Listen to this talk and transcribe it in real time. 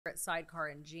at Sidecar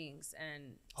and Jinx,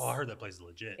 and I heard that place is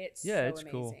legit. it's Yeah, so it's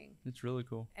amazing. cool. It's really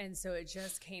cool. And so it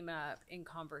just came up in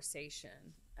conversation,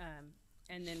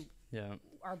 and then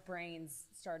our brains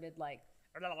started like,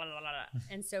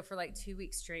 and so for like 2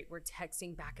 weeks straight, we're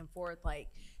texting back and forth, like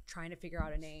trying to figure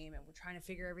out a name, and we're trying to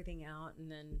figure everything out, and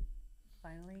then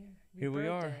finally Here we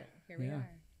birthed are. it. Here we are.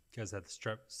 You guys had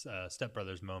the Step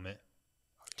Brothers moment.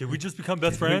 Did we just become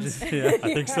best friends? Yeah.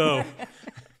 I think so.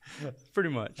 Pretty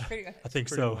much. Pretty good. I think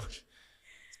so. It's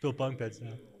built bunk beds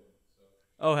now.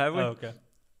 Oh, have we? Oh, okay.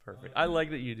 Perfect. I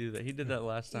like that you do that. He did that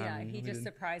last time. Yeah, and he we just didn't-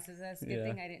 surprises us. Good Yeah.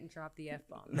 thing I didn't drop the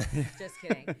F-bomb. Just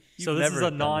kidding. So You've this never is a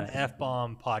done that.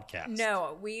 non-F-bomb podcast.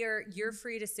 No, you're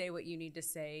free to say what you need to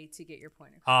say to get your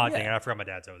point Ah, across. dang it. I forgot my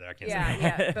dad's over there. I can't say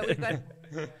Yeah, but we've got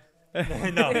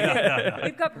no.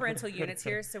 we've got parental units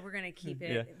here, so we're gonna keep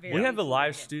it. Yeah. Very We have a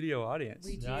live complicated. studio audience.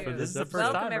 We do. Yeah, for this is the episode.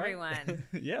 first Welcome time, right? everyone.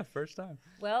 Yeah, first time.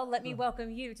 Well, let me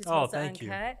welcome you to Oh, Tulsa thank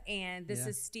you. Uncut, and this Yeah.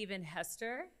 is Stephen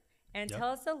Hester. And Yep. tell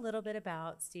us a little bit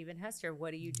about Stephen Hester.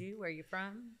 What do you do? Where are you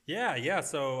from? Yeah.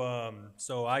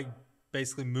 So I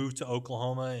basically moved to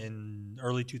Oklahoma in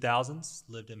early 2000s.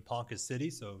 Lived in Ponca City.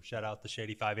 So shout out the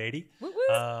Shady 580. Woo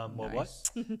woo. What?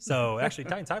 So actually,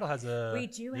 Titan Title has a. We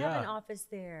do have an office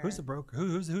there. Who's the broker?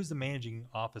 Who's the managing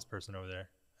office person over there?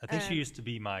 I think she used to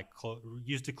be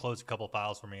used to close a couple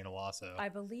files for me in Owasso. I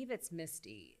believe it's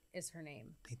Misty is her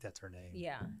name. I think that's her name.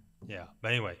 Yeah. Yeah.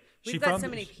 But anyway, We've got so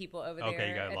many people over there Okay,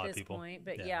 you got a lot at of this people. point.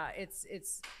 But Yeah. it's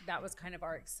that was kind of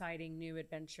our exciting new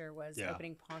adventure was Yeah.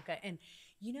 opening Ponca. And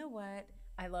you know what?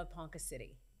 I love Ponca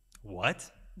City.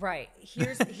 What? Right.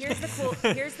 Here's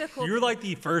the cool You're like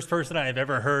the first person I've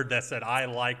ever heard that said I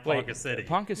like Ponca City.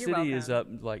 Ponca You're City is up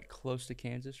welcome. like close to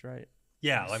Kansas, right?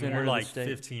 Yeah, I mean Center we're of the like state.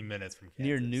 15 minutes from Kansas.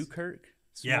 Near Newkirk,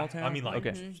 Yeah, small town. I mean like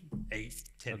okay.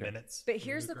 8-10 Okay. minutes. But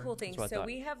here's the cool thing. That's what I So thought.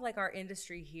 we have like our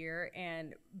industry here,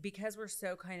 and because we're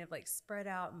so kind of like spread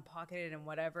out and pocketed and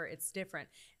whatever, it's different.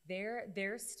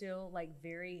 They're still like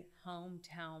very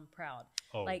hometown proud.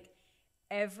 Oh. Like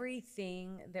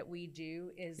everything that we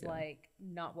do is like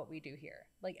not what we do here.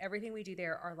 Like everything we do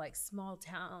there are like small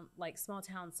town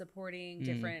supporting Mm-hmm.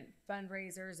 different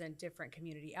fundraisers and different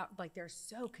community out. Like they're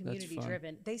so community fun.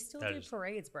 driven. They still That do is-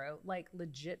 parades, bro. Like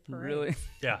legit parades. Really?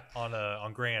 Yeah,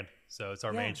 on Grand. So it's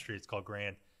our Yeah. main street. It's called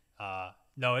Grand.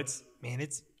 No, it's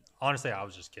honestly I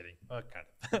was just kidding.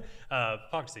 Kind of.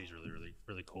 Ponca City is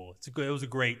really cool. It was a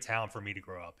great town for me to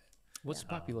grow up in. What's the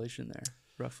population there,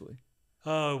 roughly?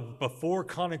 Before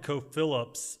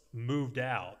ConocoPhillips moved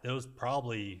out, it was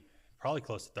probably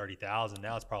close to 30,000.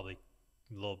 Now it's probably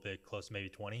a little bit close to maybe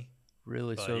 20.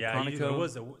 Really? But So yeah,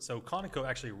 Conoco, so Conoco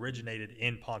actually originated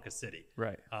in Ponca City.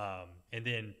 right? And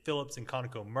then Phillips and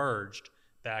Conoco merged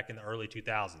back in the early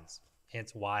 2000s.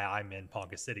 Hence why I'm in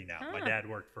Ponca City now. My Ah. dad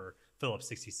worked for Phillips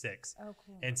 66. Oh,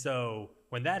 cool. And so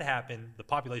when that happened, the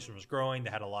population was growing.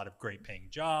 They had a lot of great paying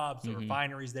jobs. The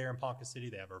refineries there in Ponca City,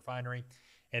 they have a refinery.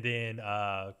 And then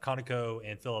Conoco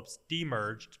and Phillips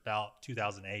demerged about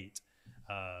 2008.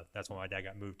 That's when my dad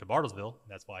got moved to Bartlesville.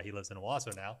 That's why he lives in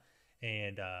Owasso now.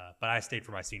 And but I stayed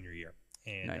for my senior year.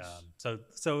 And Nice.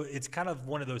 so it's kind of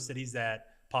one of those cities that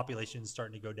population's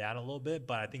starting to go down a little bit,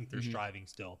 but I think they're striving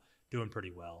still, doing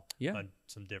pretty well Yeah. on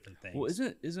some different things. Well,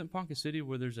 isn't Ponca City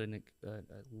where there's a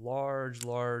large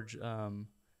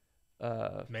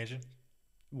Mansion?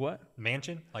 what?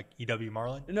 Mansion? Like E.W.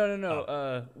 Marlin?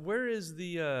 No. Where is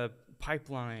the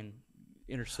pipeline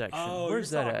intersection? Where's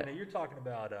that at? You're talking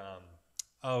about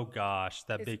oh gosh,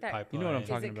 that Is big it that- pipeline. You know what I'm Is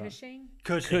talking it about. Cushing?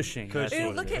 Cushing, that's Ooh, what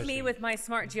it look is. at me with my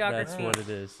smart geography. That's what it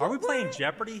is. Are we playing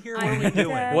Jeopardy here? What I are we doing?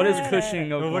 know. What is Cushing,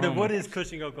 What- Oklahoma? what is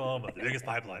Cushing, Oklahoma? The biggest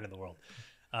pipeline in the world.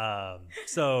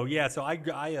 So I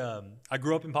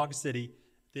grew up in Ponca City,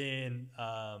 then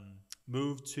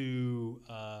moved to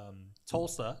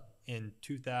Tulsa in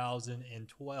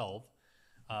 2012.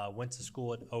 Went to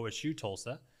school at OSU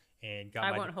Tulsa and got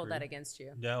I my won't hold degree. that against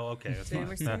you. No, okay, that's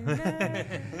Boomer fine.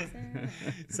 Sooner.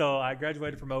 So I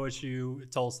graduated from OSU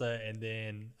Tulsa and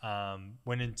then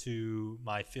went into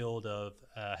my field of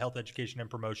health education and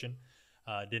promotion.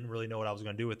 Didn't really know what I was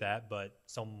going to do with that, but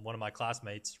one of my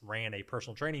classmates ran a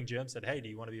personal training gym. Said, "Hey, do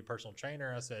you want to be a personal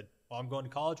trainer?" I said, "Well, I'm going to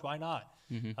college. Why not?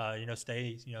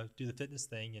 Stay, do the fitness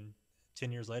thing." And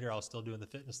 10 years later, I was still doing the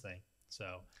fitness thing.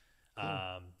 So,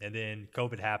 and then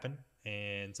COVID happened,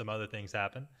 and some other things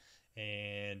happened,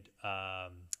 and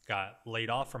got laid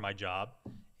off from my job,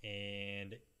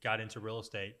 and got into real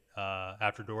estate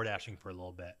after door dashing for a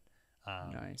little bit.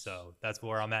 Nice. So that's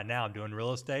where I'm at now. I'm doing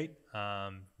real estate.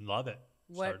 Love it.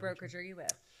 What Started- brokerage are you with?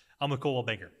 I'm with Coldwell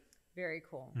Banker. Very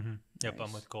cool. Yep, Nice.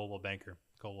 I'm with Coldwell Banker.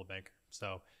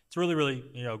 So it's really, really,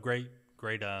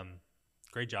 great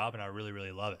job, and I really,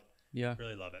 really love it. Yeah.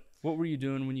 Really love it. What were you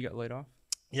doing when you got laid off?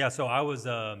 Yeah, so I was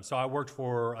I worked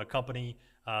for a company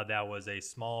that was a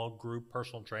small group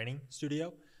personal training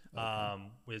studio. It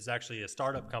was actually a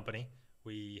startup company.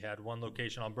 We had one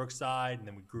location on Brookside, and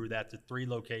then we grew that to 3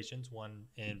 locations, one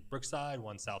in Brookside,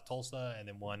 one South Tulsa, and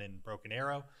then one in Broken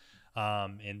Arrow.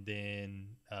 And then,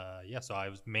 so I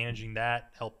was managing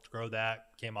that, helped grow that,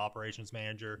 became operations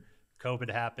manager.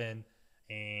 COVID happened,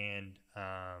 and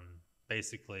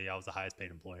basically I was the highest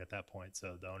paid employee at that point.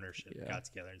 So the ownership got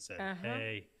together and said,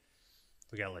 hey,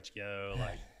 we got to let you go.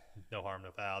 Like, no harm, no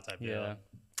foul type deal.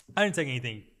 I didn't take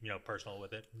anything, personal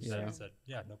with it. So I said,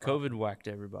 no problem. COVID whacked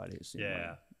everybody. It seemed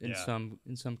like,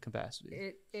 in some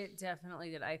capacity. It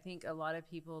definitely did. I think a lot of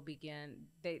people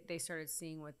they started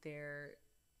seeing what their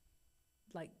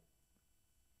like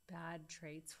bad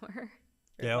traits were.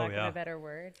 For lack of a better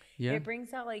word. Yeah. It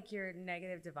brings out like your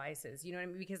negative devices. You know what I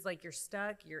mean? Because like you're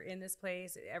stuck, you're in this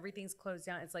place, everything's closed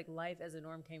down. It's like life as a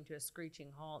norm came to a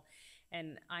screeching halt.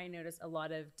 And I noticed a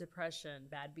lot of depression,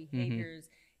 bad behaviors.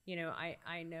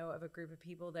 I know of a group of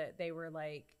people that they were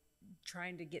like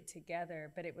trying to get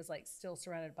together, but it was like still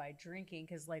surrounded by drinking.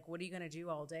 Cause like, what are you going to do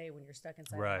all day when you're stuck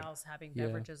inside the house having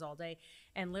beverages all day?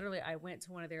 And literally I went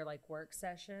to one of their like work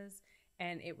sessions,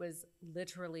 and it was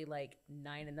literally like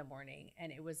 9 a.m.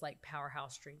 and it was like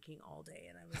powerhouse drinking all day.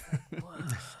 And I was like,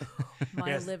 whoa,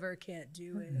 my liver can't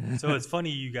do it. So it's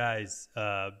funny you guys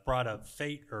brought up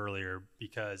fate earlier,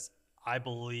 because I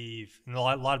believe a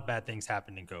lot of bad things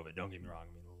happened in COVID. Don't get me wrong.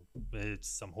 I mean, it's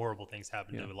some horrible things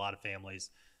happened to a lot of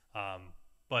families.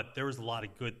 But there was a lot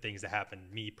of good things that happened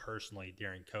to me personally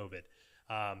during COVID.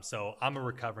 So I'm a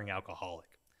recovering alcoholic.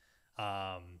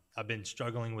 I've been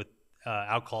struggling with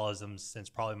alcoholism since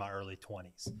probably my early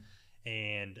 20s.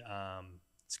 And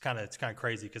it's kind of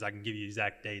crazy, because I can give you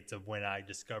exact dates of when I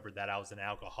discovered that I was an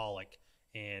alcoholic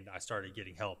and I started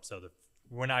getting help. So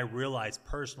when I realized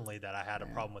personally that I had a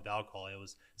problem with alcohol, it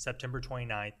was September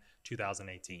 29th,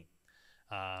 2018.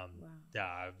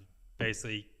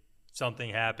 Basically something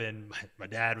happened. My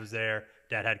dad was there.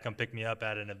 Dad had to come pick me up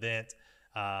at an event.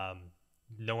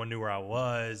 No one knew where I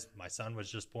was. My son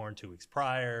was just born 2 weeks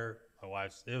prior. My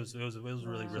wife's, it was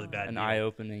really, really bad. An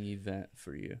eye-opening event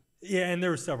for you. Yeah, and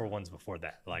there were several ones before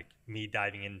that, like me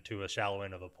diving into a shallow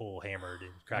end of a pool hammered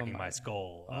and cracking my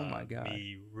skull. Oh my God.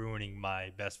 Me ruining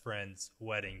my best friend's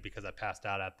wedding because I passed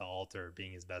out at the altar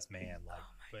being his best man.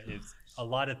 Like, it's a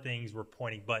lot of things were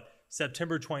pointing, but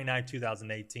September 29,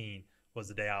 2018 was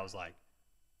the day I was like,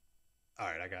 all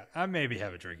right, I maybe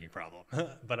have a drinking problem,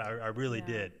 but I really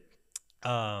did.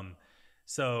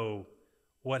 So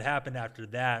what happened after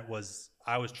that was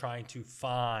I was trying to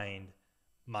find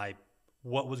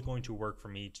what was going to work for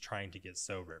me to trying to get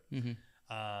sober.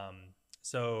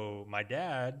 So my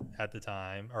dad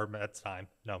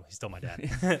no, he's still my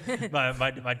dad.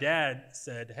 my dad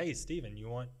said, hey, Steven,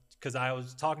 because I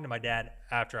was talking to my dad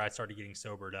after I started getting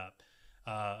sobered up,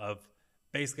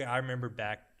 basically I remember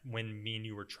back when me and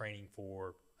you were training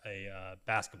for a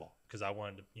basketball, because I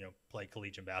wanted to play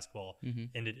collegiate basketball.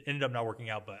 And it ended up not working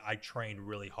out, but I trained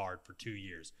really hard for 2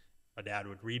 years. My dad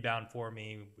would rebound for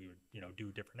me. We would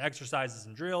do different exercises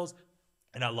and drills,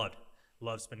 and I loved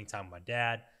spending time with my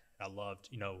dad. I loved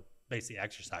basically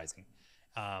exercising.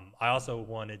 I also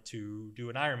wanted to do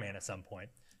an Ironman at some point.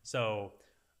 So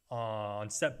on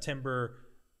September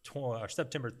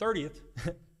 30th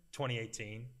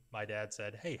 2018, my dad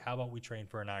said, hey, how about we train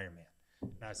for an Ironman?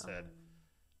 And I said,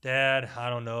 Dad,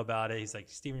 I don't know about it. He's like,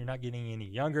 Steven, you're not getting any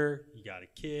younger. You got a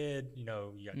kid. You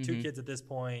got 2 kids at this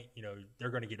point.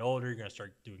 They're going to get older. You're going to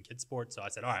start doing kid sports. So I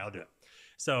said, all right, I'll do it.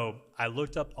 So I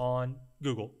looked up on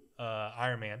Google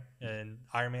Ironman and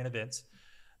Ironman events.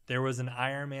 There was an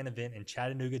Ironman event in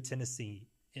Chattanooga, Tennessee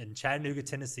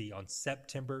on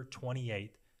September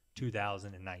 28th,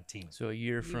 2019. So a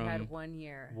year from... You had 1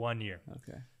 year. 1 year.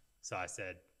 Okay. So I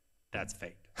said, that's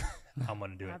fate. I'm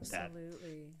going to do it.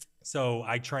 Absolutely. So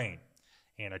I trained,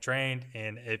 and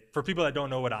for people that don't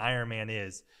know what an Ironman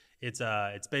is,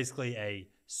 it's basically a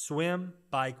swim,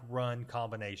 bike, run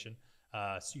combination.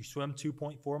 So you swim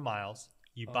 2.4 miles.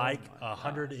 You bike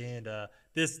 100 and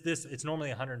it's normally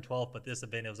 112, but this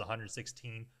event it was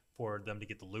 116 for them to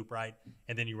get the loop right,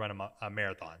 and then you run a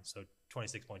marathon, so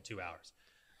 26.2 hours.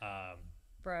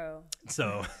 Bro.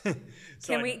 So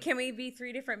can we be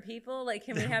 3 different people? Like,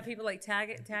 can we have people like tag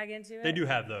into it? They do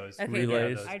have those. Okay,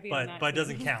 relays. But it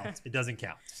doesn't count. It doesn't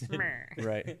count.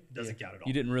 Right. It doesn't count at all.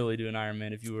 You didn't really do an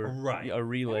Ironman if you were a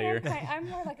relayer.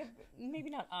 I'm more like maybe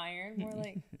not iron, more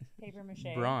like paper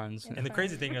mache. Bronze. And the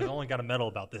crazy thing is I only got a medal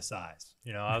about this size.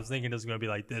 I was thinking it was going to be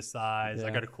like this size.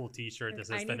 I got a cool T-shirt that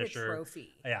says finisher. I need a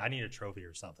trophy. Yeah, I need a trophy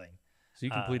or something. So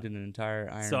you completed an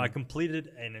entire Ironman. So I completed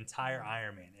an entire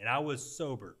Ironman, and I was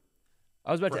sober.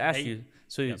 I was about to ask you.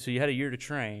 So you had a year to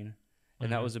train,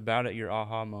 and that was about at your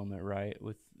aha moment, right?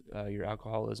 With your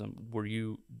alcoholism,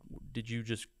 did you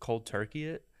just cold turkey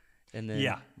it, and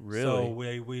then really? So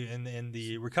we in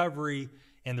the recovery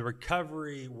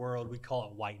world, we call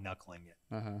it white knuckling it.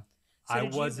 Uh-huh. So I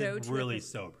wasn't really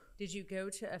sober. Did you go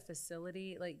to a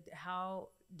facility? Like, how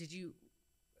did you?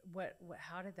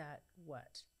 How did that?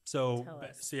 What? So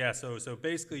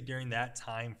basically during that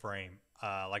time frame,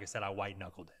 like I said, I white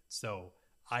knuckled it. So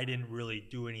I didn't really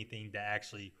do anything to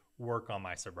actually work on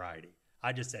my sobriety.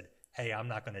 I just said, hey, I'm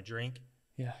not going to drink.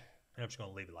 Yeah. And I'm just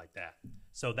going to leave it like that.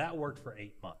 So that worked for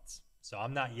 8 months. So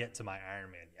I'm not yet to my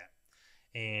Ironman yet.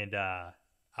 And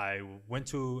I went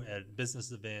to a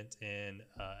business event in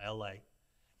LA.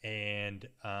 And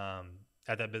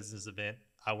at that business event,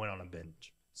 I went on a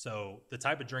binge. So the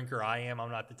type of drinker I am, I'm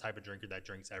not the type of drinker that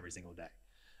drinks every single day.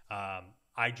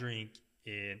 I drink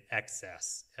in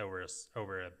excess over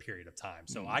a period of time.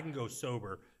 So I can go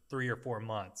sober 3 or 4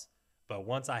 months, but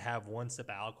once I have one sip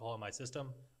of alcohol in my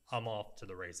system, I'm off to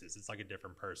the races. It's like a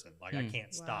different person. Like I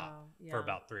can't stop for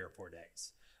about 3 or 4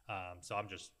 days. So I'm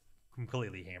just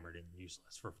completely hammered and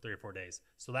useless for 3 or 4 days.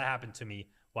 So that happened to me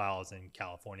while I was in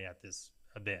California at this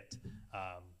event.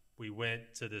 We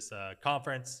went to this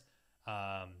conference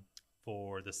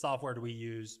for the software that we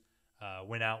use,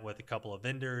 went out with a couple of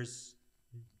vendors.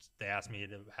 They asked me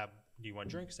do you want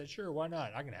a drink? I said, sure, why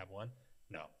not? I can have one.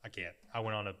 No, I can't. I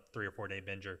went on a 3 or 4 day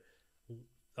binger.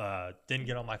 Didn't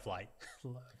get on my flight.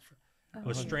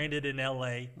 Was stranded in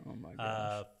LA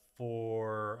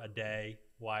for a day.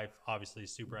 Wife obviously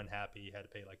super unhappy. Had to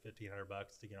pay like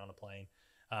 $1,500 to get on a plane.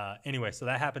 Anyway, so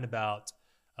that happened about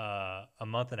a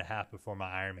month and a half before my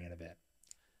Ironman event,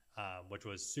 which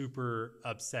was super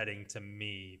upsetting to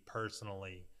me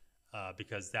personally,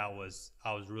 because I was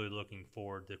really looking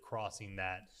forward to crossing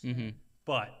that.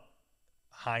 But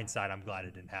hindsight, I'm glad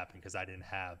it didn't happen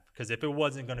because if it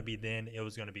wasn't going to be then, it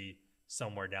was going to be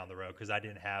somewhere down the road because I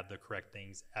didn't have the correct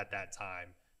things at that time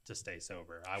to stay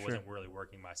sober. I wasn't really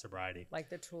working my sobriety. Like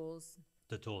the tools?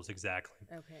 The tools, exactly.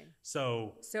 Okay.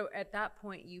 So at that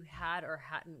point, you had or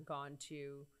hadn't gone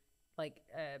to like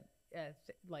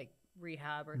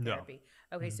rehab or therapy?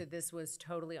 No. Okay, so this was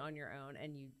totally on your own,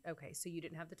 and so you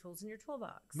didn't have the tools in your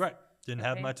toolbox. Right. Didn't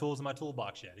have my tools in my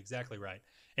toolbox yet. Exactly right.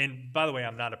 And by the way,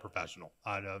 I'm not a professional.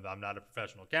 I'm not a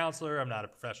professional counselor. I'm not a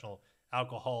professional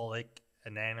alcoholic,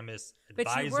 anonymous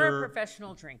advisor. But you were a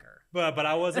professional drinker. But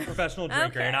I was a professional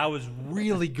drinker, and I was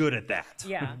really good at that.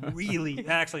 Yeah. Really.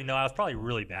 Actually, no, I was probably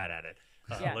really bad at it.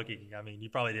 You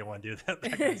probably didn't want to do that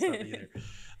kind of stuff either.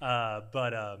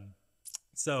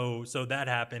 So that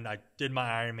happened. I did my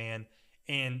Ironman,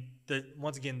 and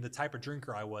once again, the type of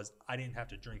drinker I was, I didn't have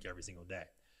to drink every single day.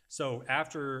 So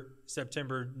after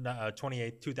September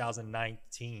 28th,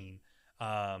 2019,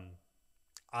 I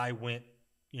went,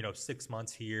 6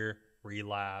 months here,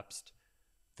 relapsed,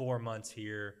 4 months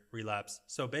here, relapsed.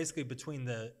 So basically between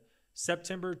the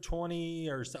September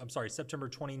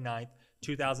 29th,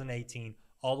 2018,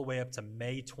 all the way up to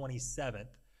May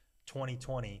 27th,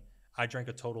 2020, I drank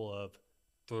a total of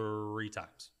 3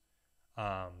 times.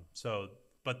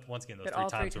 But once again, those all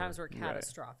 3 times were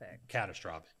catastrophic. Right.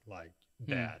 Catastrophic, like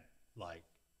bad, like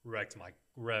wrecked my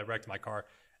car.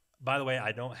 By the way,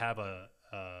 I don't have a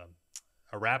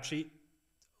rap sheet.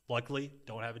 Luckily,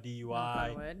 don't have a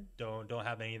DUI. Don't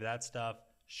have any of that stuff.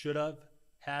 Should have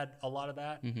had a lot of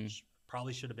that.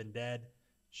 Probably should have been dead.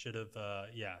 Should have,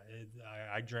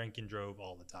 I drank and drove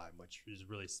all the time, which is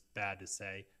really bad to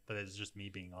say, but it's just me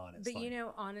being honest. But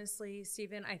honestly,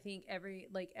 Stephen, I think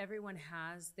everyone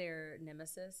has their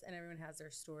nemesis and everyone has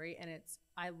their story. And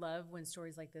I love when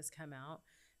stories like this come out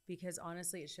because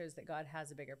honestly, it shows that God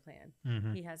has a bigger plan.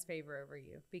 He has favor over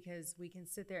you because we can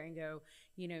sit there and go,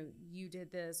 you did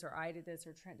this or I did this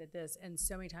or Trent did this. And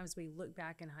so many times we look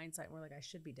back in hindsight and we're like, I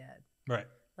should be dead. Right.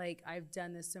 Like I've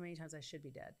done this so many times, I should be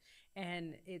dead.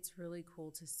 And it's really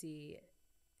cool to see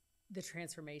the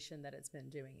transformation that it's been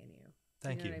doing in you.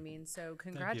 Thank you. You know what I mean? So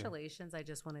congratulations. I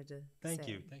just wanted to Thank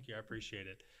you. I appreciate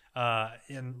it.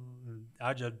 And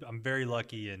I'm very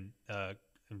lucky, and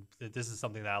this is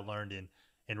something that I learned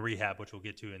in rehab, which we'll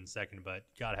get to in a second, but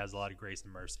God has a lot of grace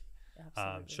and mercy.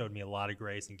 Showed me a lot of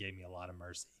grace and gave me a lot of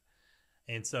mercy.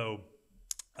 And so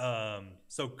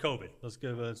COVID, let's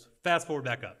fast forward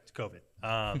back up to COVID.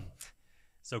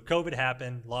 So COVID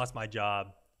happened, lost my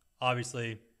job.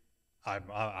 Obviously,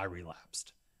 I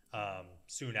relapsed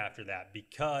soon after that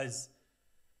because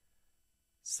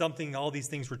all these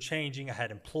things were changing. I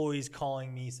had employees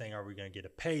calling me saying, are we going to get a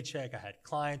paycheck? I had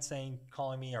clients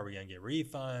calling me, are we going to get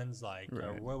refunds? Like,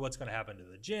 what's going to happen to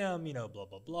the gym? You know, blah,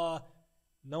 blah, blah.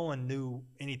 No one knew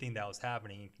anything that was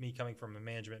happening. Me coming from a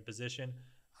management position,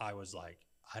 I was like,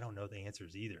 I don't know the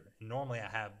answers either. And normally I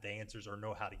have the answers or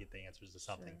know how to get the answers to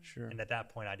something. Sure. And at that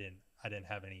point I didn't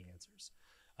have any answers.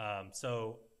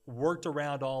 So worked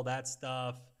around all that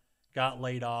stuff, got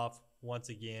laid off. Once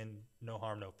again, no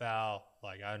harm, no foul.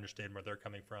 Like, I understand where they're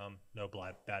coming from. No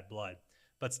bad blood.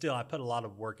 But still, I put a lot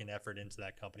of work and effort into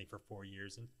that company for 4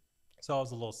 years. And so I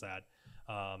was a little sad.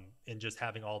 And just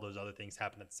having all those other things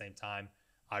happen at the same time,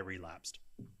 I relapsed.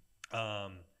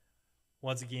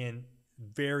 Once again,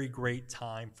 very great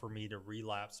time for me to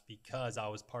relapse because I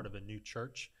was part of a new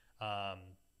church.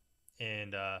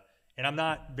 And I'm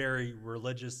not very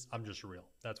religious. I'm just real.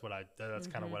 That's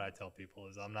kind of what I tell people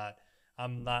is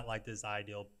I'm not like this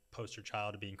ideal poster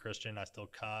child of being Christian. I still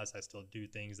cuss. I still do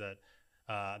things that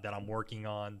I'm working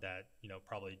on that, you know,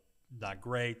 probably not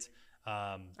great.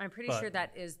 I'm pretty sure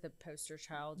that is the poster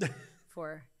child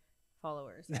for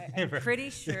followers. I'm pretty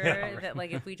sure that,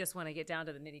 like, if we just want to get down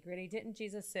to the nitty gritty, didn't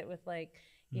Jesus sit with, like,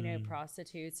 you know,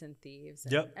 prostitutes and thieves?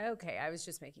 And, okay, I was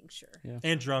just making sure. Yeah.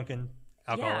 And drunken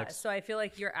alcoholics. Yeah, so I feel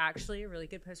like you're actually a really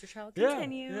good poster child.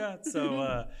 Continue. Yeah.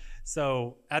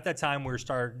 So at that time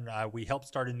we helped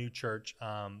start a new church.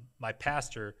 My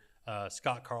pastor,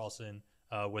 Scott Carlson,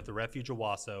 with the Refuge of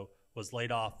Wasso, was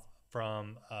laid off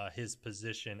from his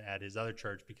position at his other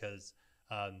church because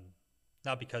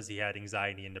not because he had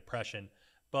anxiety and depression,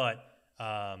 but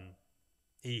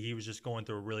he was just going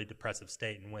through a really depressive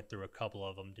state and went through a couple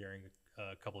of them during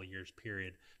a couple of years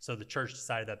period. So the church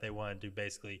decided that they wanted to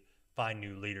basically find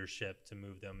new leadership to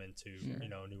move them into you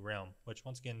know, a new realm. Which,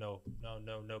 once again, no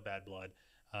bad blood,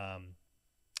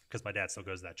 because my dad still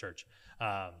goes to that church.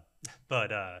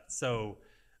 So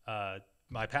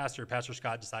my Pastor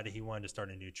Scott, decided he wanted to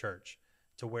start a new church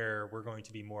to where we're going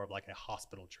to be more of like a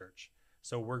hospital church.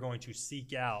 So we're going to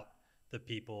seek out the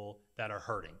people that are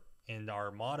hurting. And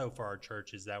our motto for our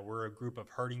church is that we're a group of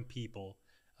hurting people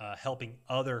helping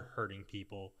other hurting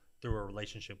people through a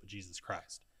relationship with Jesus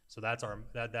Christ. So that's our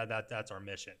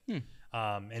mission.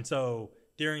 And so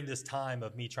during this time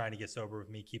of me trying to get sober, with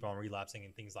me keep on relapsing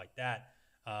and things like that,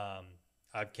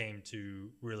 I've came to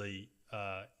really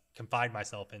confide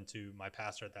myself into my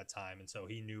pastor at that time. And so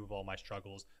he knew of all my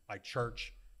struggles. My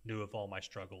church knew of all my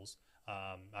struggles.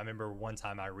 I remember one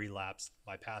time I relapsed.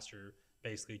 My pastor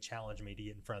basically challenged me to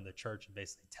get in front of the church and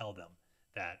basically tell them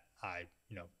that I,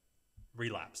 you know,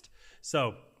 relapsed.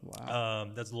 So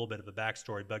that's a little bit of a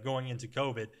backstory. But going into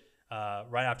COVID,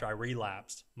 right after I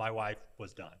relapsed, my wife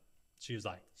was done. She was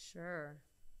like, sure.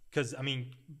 Because, I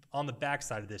mean, on the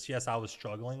backside of this, yes, I was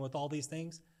struggling with all these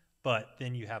things, but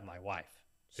then you have my wife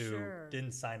who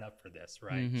didn't sign up for this,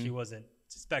 right? She wasn't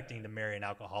expecting to marry an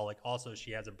alcoholic. Also,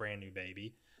 she has a brand new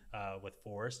baby with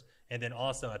Forrest. And then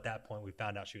also at that point, we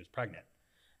found out she was pregnant.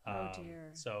 Oh,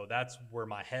 dear. So that's where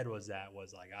my head was at,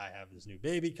 was like, I have this new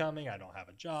baby coming. I don't have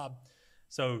a job.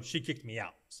 So she kicked me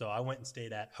out. So I went and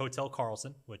stayed at Hotel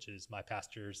Carlson, which is my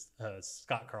pastor's,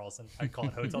 Scott Carlson. I call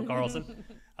it Hotel Carlson.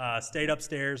 Stayed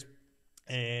upstairs,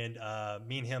 and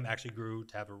me and him actually grew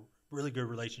to have a really good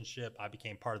relationship. I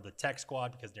became part of the tech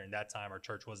squad because during that time our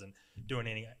church wasn't doing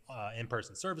any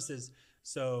in-person services.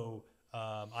 So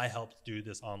I helped do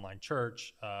this online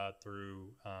church through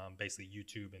basically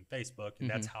YouTube and Facebook. And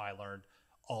that's how I learned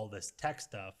all this tech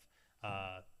stuff,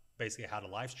 basically how to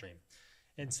live stream.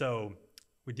 And so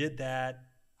we did that.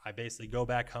 I basically go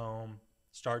back home,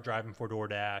 start driving for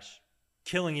DoorDash,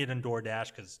 killing it in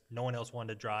DoorDash because no one else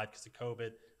wanted to drive because of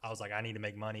COVID. I was like, I need to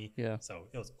make money. Yeah. So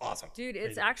it was awesome. Dude,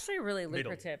 it's actually really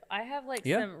lucrative. I have like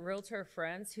some realtor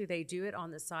friends who they do it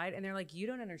on the side, and they're like, you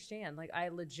don't understand. Like, I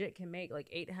legit can make like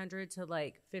 $800 to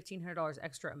like $1,500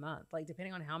 extra a month, like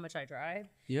depending on how much I drive.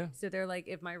 Yeah. So they're like,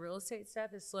 if my real estate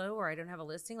stuff is slow or I don't have a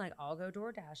listing, like I'll go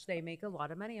DoorDash. They make a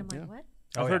lot of money. I'm like, what?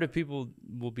 I've heard of people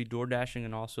will be door dashing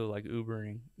and also like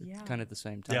Ubering kind of at the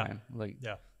same time.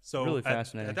 So really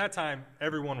fascinating. At that time,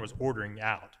 everyone was ordering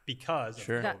out because of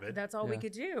COVID. That's all we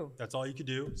could do. That's all you could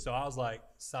do. So I was like,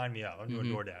 sign me up. I'm doing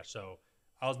DoorDash. So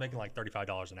I was making like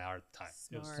 $35 an hour at the time.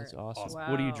 That's awesome. Wow.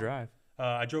 What do you drive?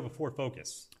 I drove a Ford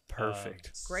Focus.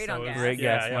 Perfect. Great on gas. Great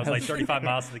gas. Yeah, it was like 35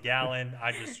 miles to the gallon.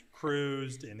 I just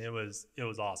cruised, and it was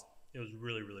awesome. It was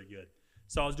really, really good.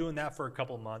 So I was doing that for a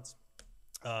couple of months.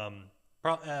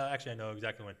 Actually, I know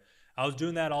exactly when. I was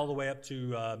doing that all the way up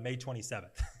to May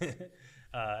 27th.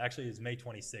 Actually, it's May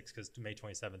 26th because May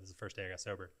 27th is the first day I got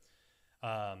sober.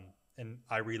 And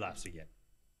I relapsed again.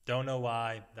 Don't know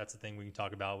why. That's the thing we can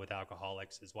talk about with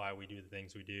alcoholics, is why we do the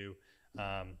things we do.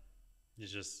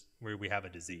 It's just we have a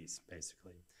disease,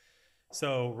 basically.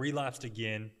 So relapsed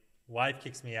again. Wife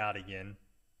kicks me out again.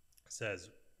 Says,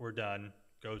 we're done.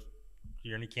 Go.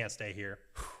 You can't stay here.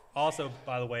 Also,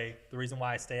 by the way, the reason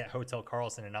why I stay at Hotel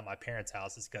Carlson and not my parents'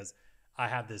 house is because I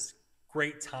have this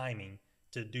great timing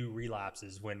to do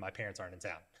relapses when my parents aren't in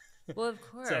town. Well, of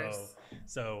course.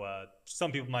 So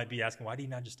some people might be asking, why do you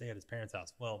not just stay at his parents'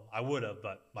 house? Well, I would have,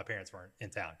 but my parents weren't in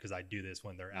town because I do this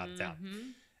when they're out of town.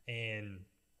 And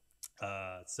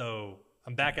so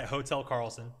I'm back at Hotel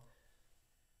Carlson.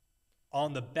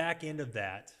 On the back end of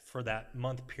that, for that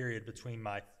month period between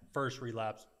my first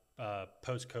relapse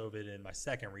post-COVID and my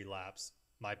second relapse,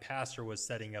 my pastor was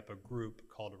setting up a group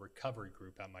called a recovery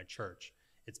group at my church.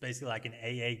 It's basically like an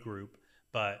AA group,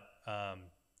 but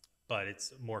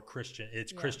it's more Christian.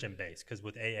 It's Christian based, because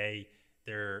with AA,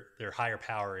 their higher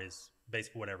power is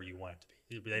basically whatever you want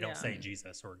it to be. They don't say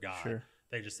Jesus or God. Sure.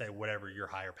 They just say whatever your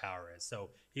higher power is. So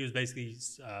he was basically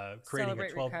creating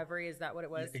Celebrate a 12 Recovery. Is that what it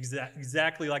was?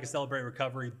 Exactly like a Celebrate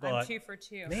Recovery. But I'm 2 for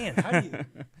 2. Man,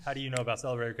 how do you know about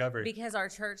Celebrate Recovery? Because our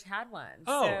church had one.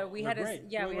 Oh, so we had great.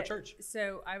 What church?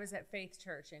 So I was at Faith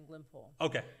Church in Glenpool.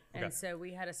 Okay. And so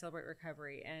we had a Celebrate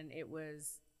Recovery, and it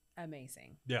was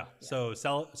amazing. Yeah. So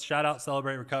shout out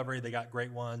Celebrate Recovery. They got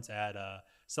great ones at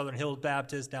Southern Hills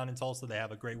Baptist down in Tulsa. They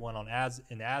have a great one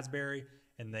in Asbury,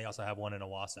 and they also have one in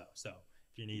Owasso. So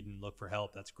if you need and look for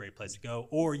help, that's a great place to go.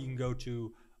 Or you can go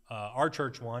to our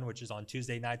church one, which is on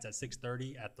Tuesday nights at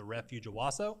 6:30 at the Refuge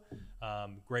Owasso.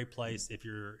 Great place if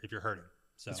you're hurting.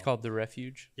 So it's called the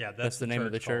Refuge. Yeah, that's the name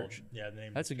of the church. Yeah, the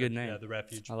name. That's a good name. Yeah, the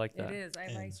Refuge. I like that. It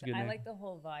is. I like the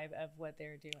whole vibe of what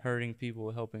they're doing. Hurting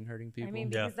people, helping hurting people. I mean,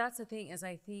 because that's the thing, is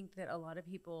I think that a lot of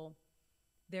people,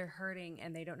 they're hurting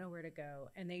and they don't know where to go,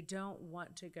 and they don't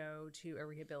want to go to a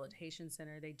rehabilitation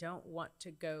center. They don't want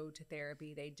to go to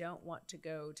therapy. They don't want to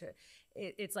go to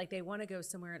it's like they want to go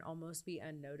somewhere and almost be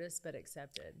unnoticed but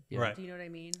accepted. Right. Do you know what I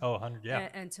mean? Oh, 100, yeah.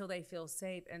 Until they feel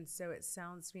safe. And so it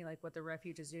sounds to me like what the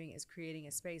Refuge is doing is creating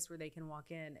a space where they can walk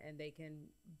in and they can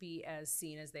be as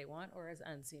seen as they want or as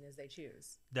unseen as they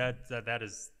choose. That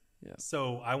is. Yeah.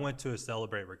 So I went to a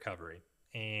Celebrate Recovery,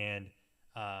 and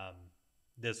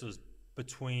this was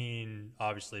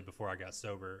obviously before I got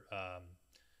sober,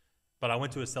 but I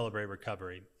went to a Celebrate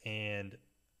Recovery, and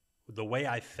the way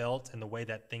I felt and the way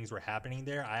that things were happening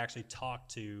there, I actually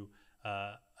talked to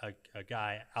a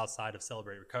guy outside of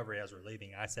Celebrate Recovery as we're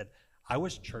leaving. I said, I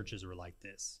wish churches were like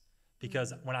this,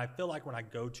 because when I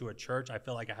go to a church, I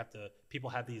feel like people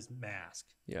have these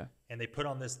masks, and they put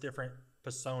on this different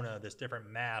persona, this different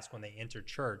mask when they enter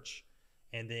church,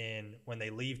 and then when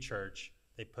they leave church,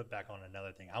 they put back on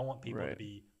another thing. I want people to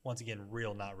be, once again,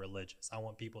 real, not religious. I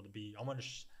want people to be, I want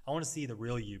to see the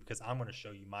real you, because I'm going to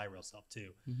show you my real self too.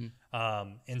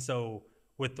 Mm-hmm. And so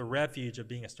with the Refuge of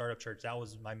being a startup church, that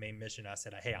was my main mission. I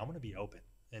said, hey, I want to be open.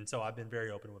 And so I've been very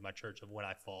open with my church of when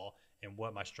I fall and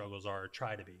what my struggles are, or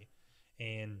try to be.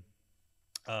 And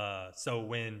so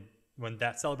when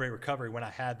that Celebrate Recovery, when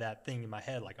I had that thing in my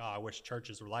head, like, oh, I wish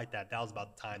churches were like that, that was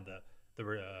about the time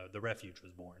the Refuge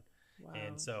was born. Wow.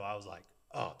 And so I was like,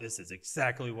 oh, this is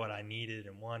exactly what I needed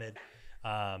and wanted.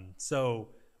 So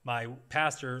my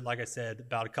pastor, like I said,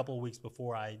 about a couple of weeks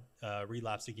before I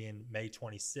relapsed again, May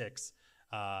 26th,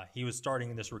 he was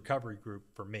starting this recovery group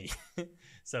for me.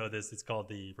 So it's called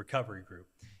the Recovery Group.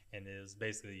 And it was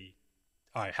basically,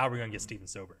 all right, how are we going to get Stephen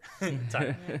sober?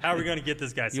 How are we going to get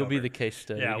this guy sober? You'll be the case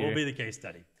study. Yeah, we'll be the case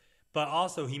study. But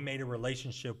also he made a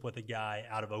relationship with a guy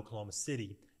out of Oklahoma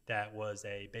City that was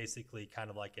basically kind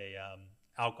of like a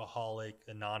Alcoholic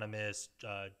Anonymous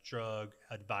drug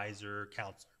advisor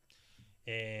counselor,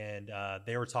 and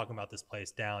they were talking about this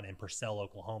place down in Purcell,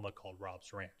 Oklahoma called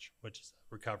Rob's Ranch, which is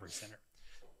a recovery center.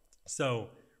 So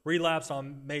relapsed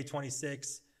on May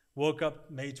 26th, woke up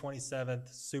May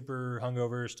 27th, super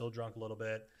hungover, still drunk a little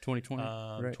bit. 2020,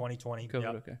 right? 2020,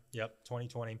 COVID, yep,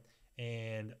 2020,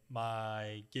 and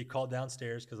get called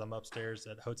downstairs because I'm upstairs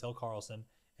at Hotel Carlson,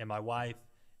 and my wife,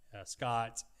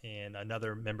 Scott, and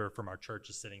another member from our church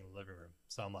is sitting in the living room.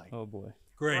 So I'm like, oh boy,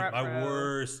 great. My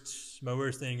worst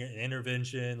thing,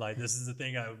 intervention. Like, this is the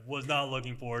thing I was not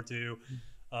looking forward to.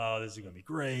 This is going to be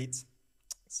great.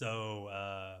 So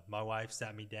my wife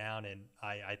sat me down, and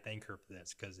I thank her for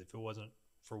this, because if it wasn't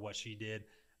for what she did,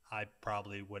 I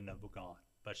probably wouldn't have gone.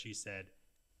 But she said,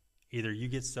 either you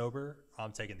get sober, or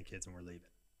I'm taking the kids and we're leaving.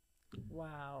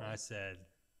 Wow. And I said,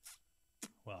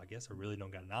 well, I guess I really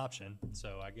don't got an option.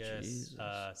 So I guess,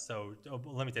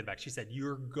 let me take it back. She said,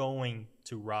 you're going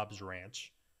to Rob's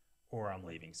Ranch or I'm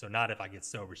leaving. So not if I get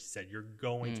sober. She said, you're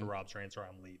going to Rob's Ranch or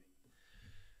I'm leaving.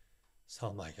 So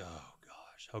I'm like, oh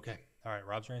gosh. Okay. All right.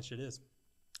 Rob's Ranch it is.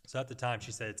 So at the time,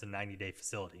 she said it's a 90-day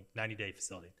facility.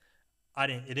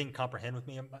 It didn't comprehend with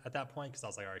me at that point because I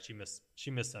was like, all right, she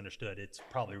misunderstood. It's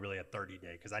probably really a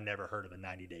 30-day because I never heard of a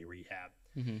 90-day rehab.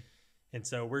 Mm-hmm. And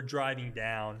so we're driving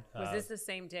down. Was this the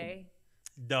same day?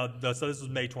 So this was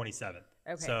May 27th.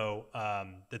 Okay. So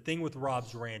the thing with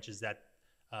Rob's Ranch is that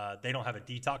they don't have a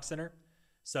detox center.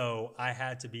 So I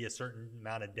had to be a certain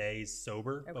amount of days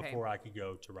sober before I could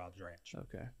go to Rob's Ranch.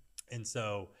 Okay. And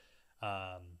so,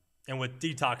 and with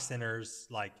detox centers,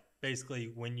 like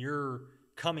basically when you're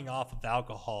coming off of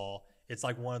alcohol, it's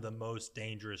like one of the most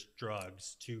dangerous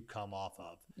drugs to come off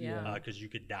of. Yeah. Because you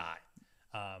could die,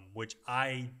 which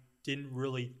I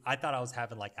thought I was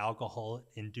having like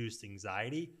alcohol-induced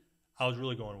anxiety. I was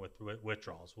really going with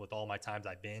withdrawals. With all my times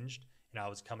I binged and I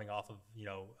was coming off of,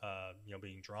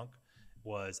 being drunk,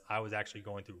 I was actually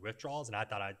going through withdrawals, and I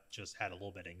thought I just had a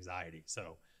little bit of anxiety.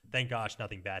 So thank gosh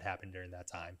nothing bad happened during that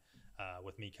time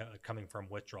with me coming from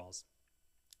withdrawals.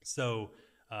 So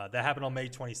that happened on May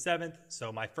 27th.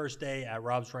 So my first day at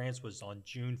Rob's Ranch was on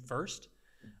June 1st.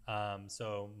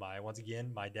 So once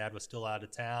again, my dad was still out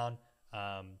of town,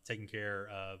 taking care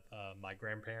of my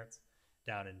grandparents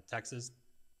down in Texas.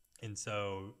 And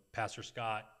so Pastor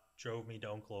Scott drove me to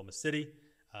Oklahoma City,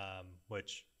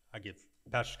 which I give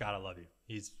Pastor Scott, I love you.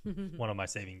 He's one of my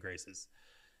saving graces.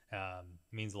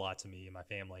 Means a lot to me and my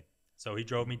family. So he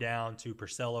drove me down to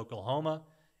Purcell, Oklahoma,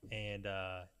 and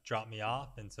dropped me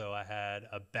off. And so I had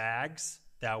bags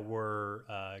that were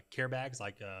care bags,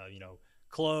 like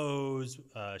clothes,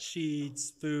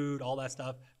 sheets, food, all that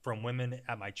stuff from women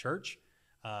at my church.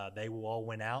 They all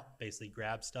went out, basically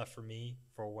grabbed stuff for me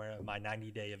for my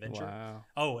 90-day adventure. Wow.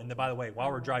 Oh, and by the way,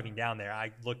 while we're driving down there,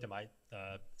 I looked at my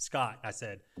Scott. I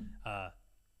said,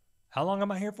 how long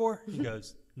am I here for? He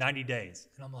goes, 90 days.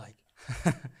 And I'm like,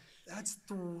 that's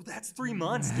 3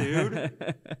 months, dude.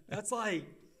 That's like,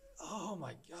 oh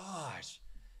my gosh.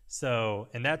 So,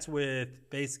 and that's with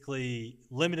basically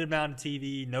limited amount of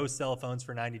TV, no cell phones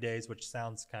for 90 days, which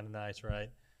sounds kind of nice, right?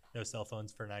 No cell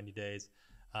phones for 90 days.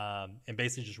 And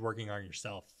basically just working on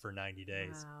yourself for 90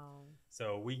 days. Wow.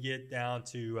 So we get down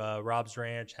to Rob's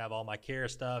Ranch, have all my care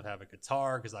stuff, have a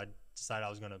guitar because I decided I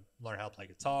was going to learn how to play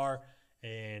guitar.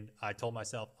 And I told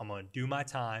myself, I'm going to do my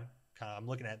time. I'm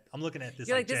looking at this.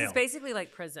 You're like this jail. is basically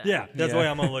like prison. Yeah, that's the way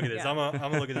I'm going to look at this. Yeah. I'm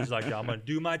going to look at this like, I'm going to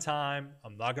do my time.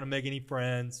 I'm not going to make any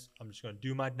friends. I'm just going to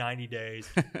do my 90 days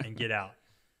and get out.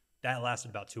 That lasted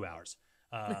about 2 hours.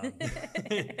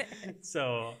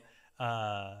 So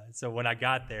when I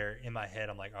got there, in my head,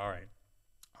 I'm like, all right,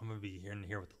 I'm going to be in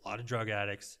here with a lot of drug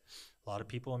addicts, a lot of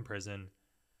people in prison.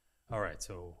 All right,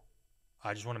 so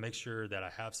I just want to make sure that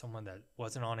I have someone that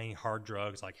wasn't on any hard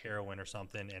drugs like heroin or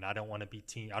something, and I don't want to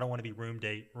be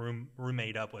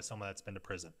roommate up with someone that's been to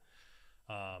prison,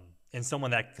 and someone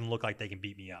that can look like they can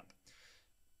beat me up.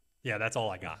 Yeah, that's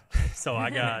all I got. So I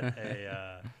got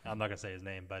I'm not gonna say his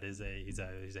name, but he's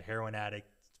a heroin addict.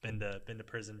 Been to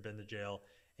prison, been to jail.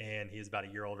 And he was about a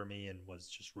year older than me and was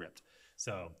just ripped.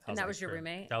 So and that was your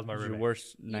roommate? That was my roommate. Your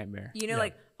worst nightmare.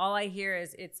 Like all I hear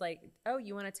is it's like, oh,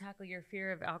 you want to tackle your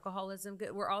fear of alcoholism?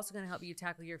 Good. We're also going to help you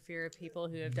tackle your fear of people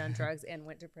who have done drugs and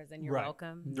went to prison. You're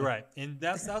welcome. Right. And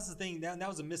that was the thing. That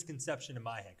was a misconception in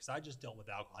my head because I just dealt with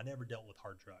alcohol. I never dealt with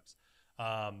hard drugs.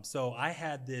 So I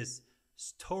had this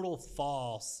total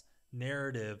false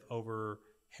narrative over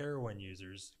heroin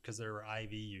users because they were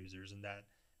IV users and that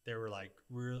they were like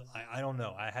real. I don't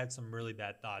know. I had some really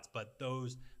bad thoughts, but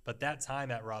that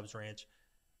time at Rob's Ranch,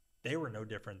 they were no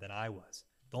different than I was.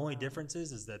 The only difference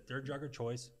is that their drug of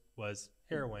choice was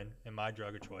heroin and my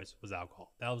drug of choice was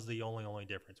alcohol. That was the only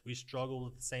difference. We struggled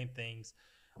with the same things,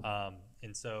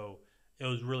 and so it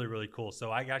was really, really cool.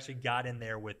 So I actually got in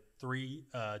there with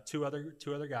two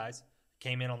other guys.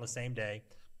 Came in on the same day.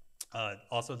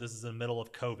 Also, this is in the middle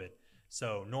of COVID.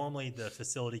 So normally the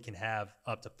facility can have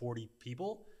up to 40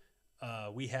 people.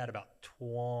 We had about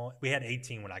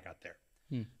 18 when I got there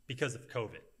because of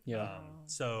COVID. Yeah.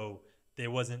 So they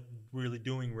wasn't really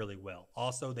doing really well.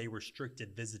 Also, they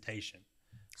restricted visitation.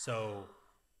 So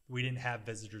we didn't have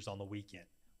visitors on the weekend,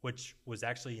 which was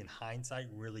actually in hindsight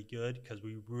really good because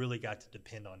we really got to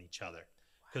depend on each other.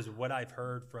 Because what I've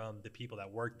heard from the people that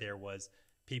worked there was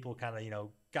people kind of,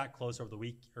 got close over the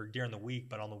week or during the week,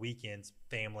 but on the weekends,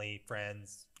 family,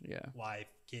 friends, wife,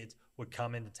 kids would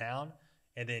come into town,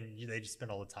 and then they just spend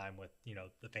all the time with,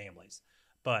 the families.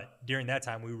 But during that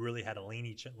time, we really had to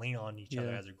lean on each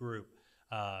other as a group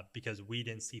because we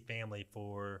didn't see family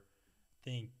for, I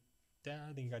think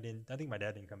my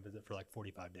dad didn't come visit for like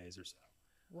 45 days or so.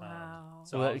 Wow.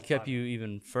 So that kept you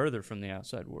even further from the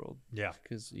outside world. Yeah.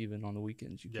 Because even on the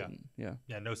weekends, you couldn't. Yeah.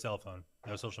 Yeah. No cell phone,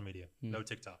 no social media, no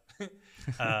TikTok.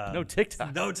 No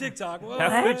TikTok. No TikTok. What?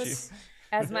 How could you?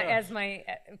 As my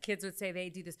kids would say, they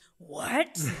do this.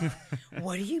 What?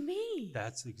 What do you mean?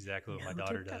 That's exactly what my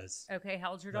daughter does. Okay,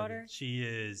 how old's your daughter? She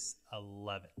is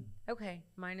 11. Okay,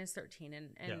 mine is 13,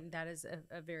 and that is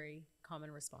a very common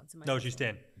response. In my No, she's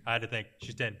 10. I had to think.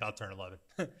 She's 10, about to turn 11.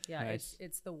 Yeah, Nice.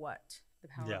 it's the what, the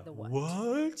power of the what. What?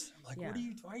 I'm like, what are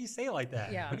you? Why do you say it like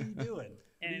that? Yeah. What are you doing?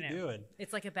 What are you doing?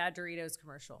 It's like a bad Doritos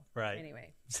commercial. Right.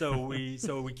 Anyway. So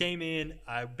we came in.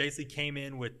 I basically came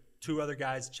in with 2 other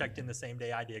guys, checked in the same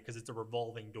day I did, because it's a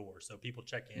revolving door. So people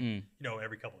check in,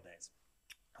 every couple of days.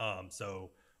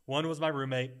 So one was my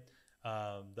roommate.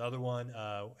 The other one,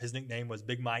 his nickname was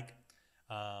Big Mike.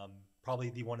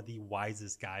 Probably one of the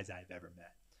wisest guys I've ever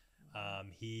met.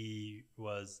 He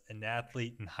was an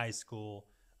athlete in high school.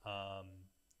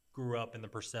 Grew up in the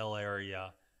Purcell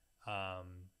area.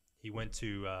 He went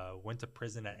to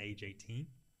prison at age 18,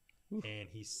 and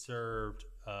he served.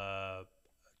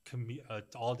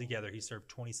 Altogether, he served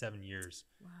 27 years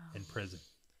in prison,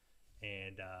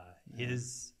 and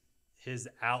his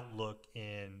outlook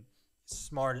in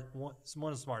one of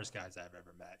the smartest guys I've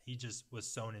ever met. He just was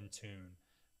so in tune,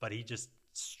 but he just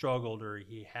struggled, or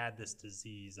he had this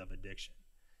disease of addiction,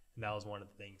 and that was one of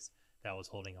the things that was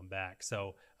holding him back.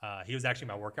 So he was actually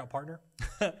my workout partner.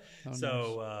 It's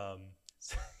so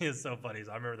funny.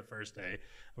 So I remember the first day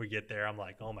we get there, I'm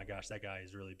like, oh my gosh, that guy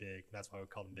is really big. That's why we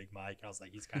called him Big Mike. I was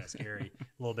like, he's kind of scary, a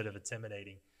little bit of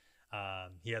intimidating.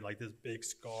 He had like this big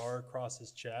scar across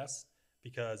his chest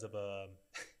because of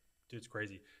dude, it's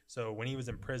crazy. So when he was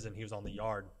in prison, he was on the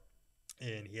yard,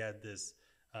 and he had this,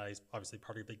 he's obviously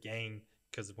part of the gang,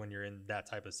 because when you're in that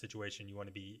type of situation, you want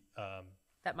to be.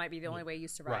 That might be the only way you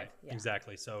survive. Right,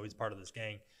 exactly. So he's part of this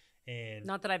gang. And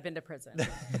not that I've been to prison.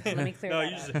 Let me clear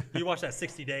that up. You watch that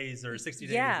 60 days or 60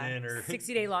 days in, or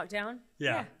 60-day lockdown.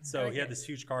 Yeah. So he had this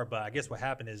huge car, but I guess what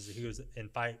happened is he was in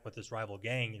fight with this rival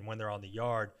gang, and when they're on the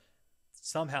yard,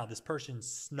 somehow this person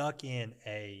snuck in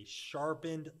a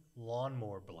sharpened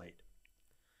lawnmower blade.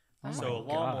 So a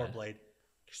lawnmower blade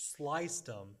sliced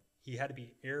him. He had to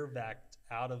be air vac'd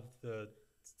out of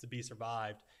to be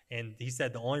survived. And he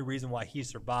said the only reason why he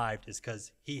survived is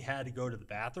because he had to go to the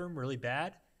bathroom really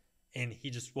bad, and he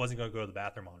just wasn't going to go to the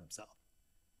bathroom on himself.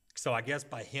 So I guess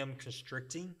by him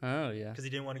constricting, because he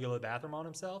didn't want to go to the bathroom on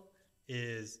himself,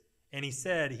 and he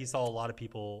said he saw a lot of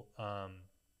people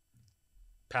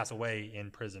pass away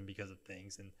in prison because of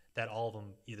things, and that all of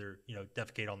them either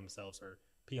defecate on themselves or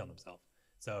pee on themselves.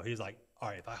 So he was like, all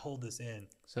right, if I hold this in,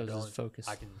 so this is focus.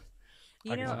 I can.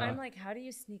 I'm like, how do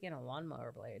you sneak in a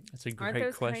lawnmower blade? That's a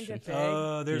great question.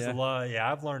 There's a lot.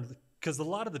 Yeah, I've learned, because a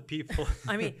lot of the people.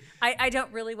 I mean, I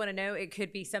don't really want to know. It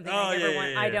could be something I never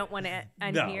want. I don't want to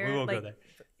unhear. No, we won't go there.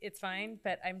 It's fine,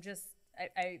 but I'm just.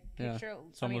 I picture.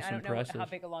 I mean, I don't know how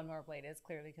big a lawnmower blade is,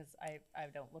 clearly, because I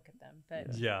don't look at them.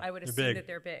 But I would assume that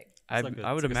they're big. I would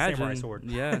imagine. Samurai sword.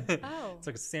 Yeah. Oh. It's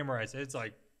like a samurai. It's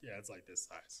like. Yeah, it's like this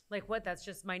size. Like what? That's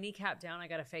just my kneecap down. I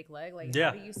got a fake leg. Like, how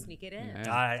do you sneak it in?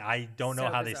 Yeah. I don't know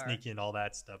how bizarre. They sneak in all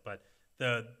that stuff, but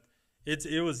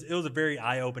it was a very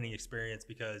eye-opening experience,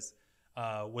 because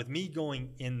with me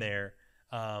going in there,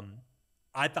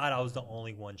 I thought I was the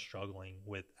only one struggling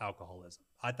with alcoholism.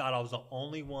 I thought I was the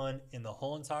only one in the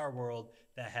whole entire world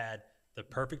that had the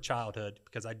perfect childhood,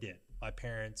 because I did. My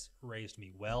parents raised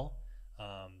me well.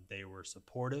 They were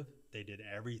supportive. They did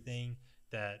everything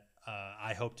that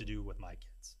I hope to do with my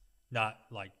kids.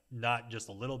 Not just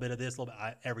a little bit of this,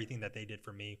 everything that they did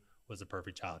for me was a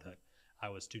perfect childhood. I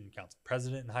was student council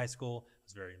president in high school,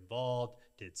 was very involved,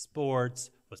 did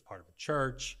sports, was part of a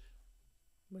church.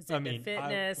 Was into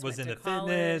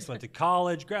fitness, went to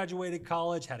college, graduated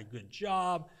college, had a good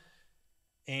job.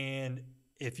 And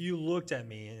if you looked at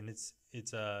me, and it's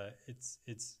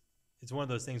one of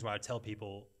those things where I tell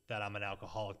people that I'm an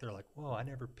alcoholic, they're like, "Whoa, I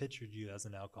never pictured you as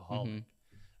an alcoholic."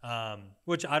 Mm-hmm.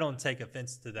 Which I don't take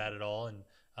offense to that at all, and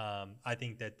I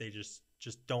think that they just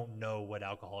don't know what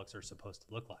alcoholics are supposed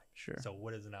to look like. Sure. So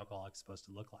what is an alcoholic supposed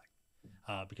to look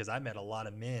like? Because I met a lot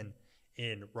of men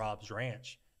in Rob's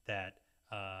ranch that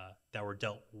were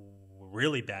dealt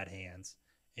really bad hands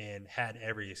and had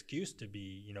every excuse to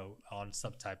be, on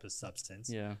some type of substance.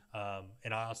 Yeah.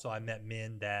 And I met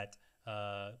men that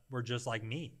were just like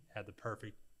me, had the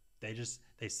perfect.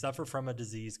 They suffer from a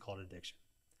disease called addiction.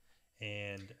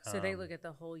 And so they look at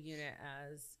the whole unit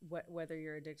as whether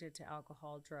you're addicted to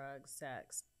alcohol, drugs,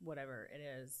 sex, whatever it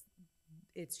is,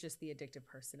 it's just the addictive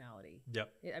personality.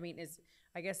 Yep. I mean,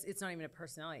 I guess it's not even a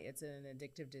personality. It's an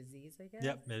addictive disease, I guess.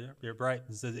 Yep. You're right.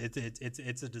 It's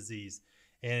a disease.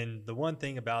 And the one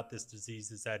thing about this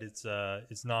disease is that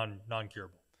it's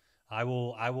non-curable. I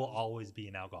will always be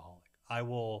an alcoholic. I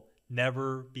will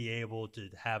never be able to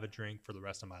have a drink for the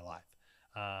rest of my life.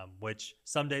 Which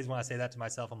some days when I say that to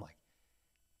myself, I'm like,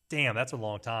 damn, that's a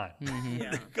long time. Mm-hmm.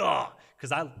 Yeah. God,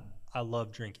 because I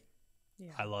love drinking.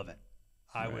 Yeah. I love it.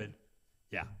 I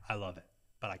love it,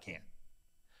 but I can't.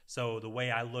 So the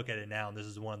way I look at it now, and this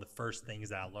is one of the first things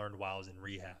that I learned while I was in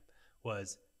rehab,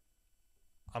 was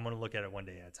I'm going to look at it one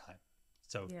day at a time.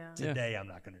 So today I'm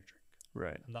not going to drink.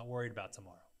 Right. I'm not worried about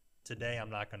tomorrow. Today I'm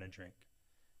not going to drink.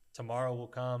 Tomorrow will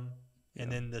come.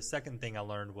 And then the second thing I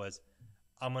learned was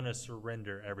I'm going to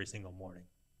surrender every single morning.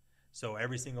 So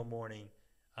every single morning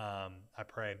I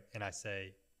pray and I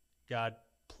say, God,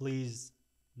 please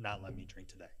not let me drink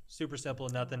today. Super simple,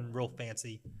 nothing real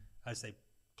fancy. I say,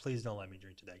 please don't let me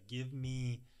drink today. Give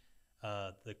me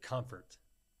the comfort.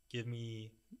 Give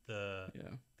me the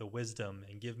wisdom,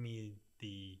 and give me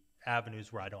the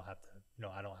avenues where I don't have to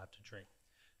drink.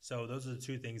 So those are the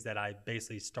two things that I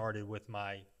basically started with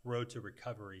my road to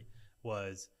recovery,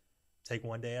 was take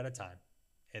one day at a time,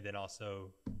 and then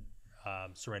also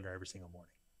surrender every single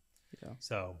morning. Yeah.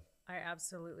 So I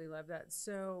absolutely love that.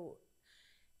 So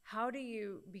how do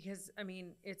you, because I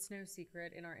mean, it's no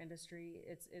secret in our industry,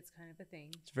 it's kind of a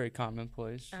thing. It's very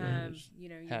commonplace. You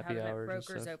know, you have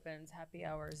brokers opens, happy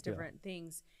hours, different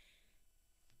things.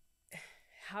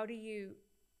 How do you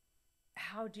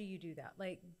do that?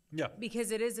 Like,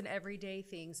 because it is an everyday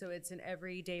thing. So it's an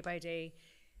every day by day,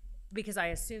 because I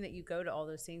assume that you go to all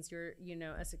those things. You're,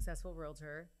 a successful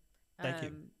realtor. Thank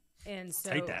you. And so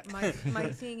Take that. my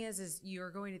thing is you're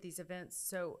going to these events.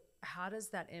 So how does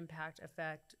that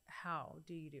affect how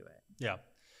do you do it? Yeah.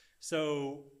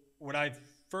 So when I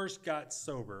first got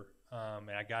sober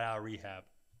and I got out of rehab,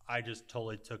 I just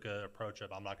totally took an approach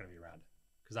of I'm not going to be around it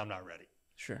because I'm not ready.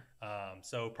 Sure.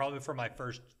 So probably for my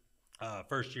first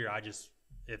year,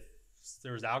 if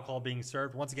there was alcohol being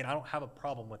served, once again, I don't have a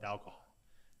problem with alcohol.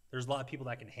 There's a lot of people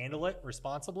that can handle it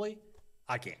responsibly.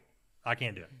 I can't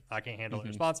do it. I can't handle it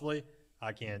responsibly.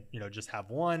 I can't, just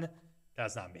have one.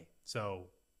 That's not me. So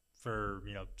for,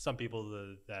 some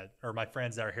people that are my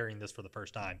friends that are hearing this for the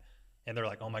first time, and they're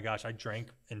like, oh my gosh, I drank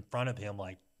in front of him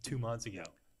like 2 months ago.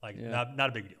 Like not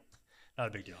a big deal. Not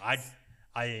a big deal.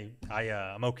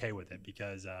 I'm okay with it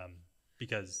because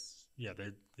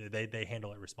they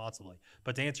handle it responsibly.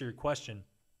 But to answer your question,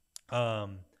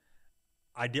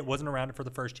 wasn't around it for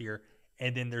the first year.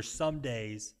 And then there's some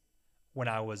days when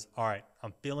I was, all right,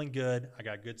 I'm feeling good. I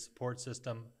got a good support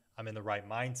system. I'm in the right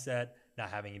mindset, not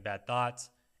having any bad thoughts,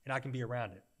 and I can be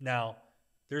around it. Now,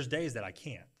 there's days that I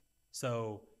can't.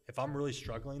 So if I'm really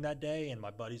struggling that day and my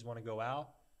buddies want to go out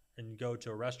and go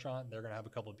to a restaurant, they're going to have a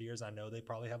couple of beers. I know they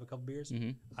probably have a couple of beers.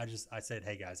 I said,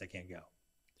 hey guys, I can't go.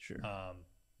 Sure.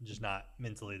 Just not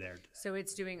mentally there today. So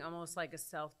it's doing almost like a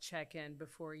self check-in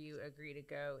before you agree to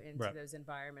go into those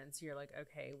environments. You're like,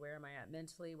 okay, where am I at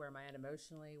mentally? Where am I at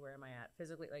emotionally? Where am I at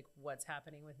physically? Like, what's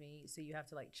happening with me? So you have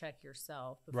to check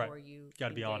yourself before you got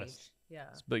to be honest.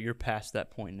 Yeah. But you're past that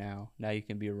point now. Now you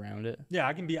can be around it. Yeah,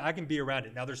 I can be around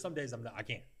it. Now there's some days I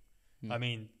can't. I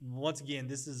mean, once again,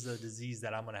 this is a disease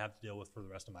that I'm going to have to deal with for the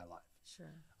rest of my life.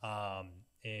 Sure. I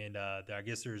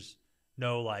guess there's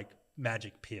no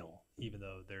magic pill, even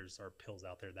though there's pills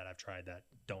out there that I've tried that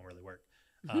don't really work.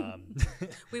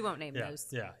 We won't name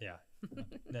those. Yeah.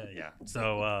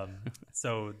 So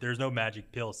there's no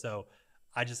magic pill. So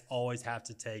I just always have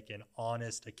to take an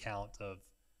honest account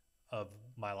of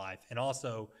my life. And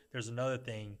also there's another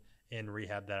thing in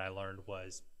rehab that I learned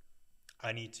was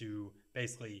I need to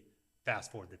basically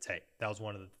fast forward the tape. That was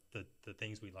one of the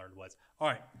things we learned was, all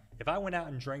right, if I went out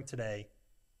and drank today,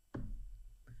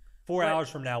 4 hours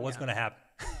from now, what's going to happen?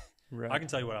 Right. I can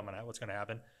tell you what's going to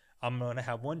happen. I'm going to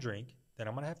have one drink, then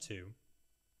I'm going to have two,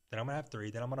 then I'm going to have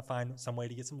three, then I'm going to find some way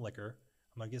to get some liquor.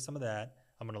 I'm going to get some of that.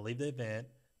 I'm going to leave the event,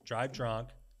 drive drunk,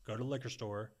 go to the liquor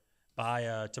store, buy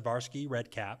a Tavarsky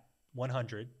Red Cap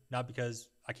 100, not because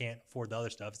I can't afford the other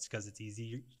stuff. It's because it's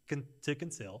easy to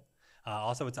conceal.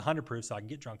 Also, it's 100 proof, so I can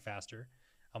get drunk faster.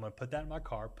 I'm going to put that in my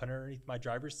car, put it underneath my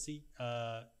passenger seat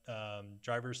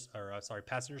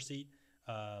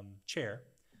chair.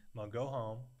 I'm going to go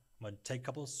home. I'm going to take a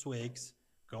couple of swigs,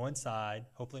 go inside.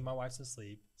 Hopefully my wife's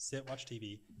asleep, sit, watch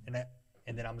TV, and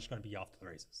then I'm just going to be off to the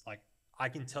races. I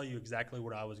can tell you exactly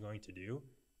what I was going to do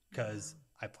because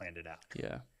I planned it out.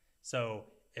 Yeah. So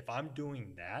if I'm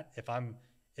doing that, if I'm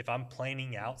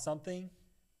planning out something,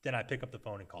 then I pick up the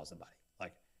phone and call somebody.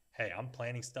 hey, I'm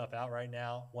planning stuff out right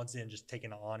now. Once again, just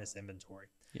taking an honest inventory.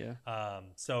 Yeah.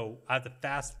 So I have to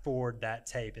fast forward that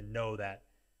tape and know that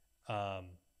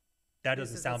that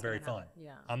doesn't sound very fun.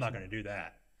 Yeah. I'm not going to do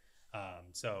that.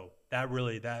 So that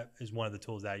is one of the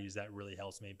tools that I use that really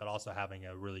helps me, but also having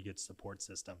a really good support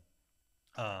system.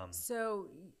 So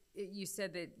you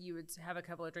said that you would have a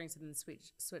couple of drinks and then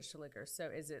switch to liquor. So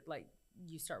is it like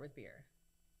you start with beer?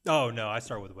 Oh no, I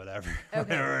start with whatever.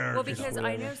 Okay. Well, because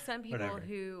I know some people Whatever.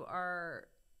 who are,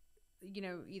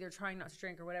 either trying not to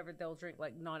drink or whatever, they'll drink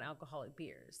like non-alcoholic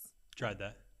beers. Tried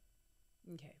that.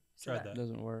 Okay. So Tried that.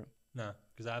 Doesn't work. No,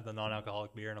 because I have the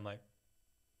non-alcoholic beer and I'm like,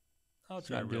 I'll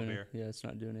try Not real doing beer. Yeah, it's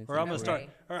not doing anything. Or I'm gonna Okay. start.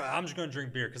 Or I'm just gonna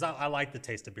drink beer because I like the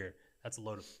taste of beer. That's a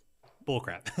load of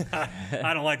bullcrap.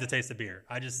 I don't like the taste of beer.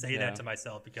 I just say that to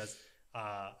myself because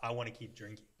I want to keep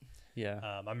drinking. Yeah.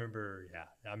 I remember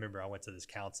I went to this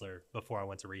counselor before I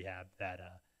went to rehab that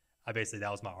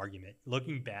that was my argument.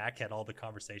 Looking back at all the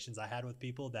conversations I had with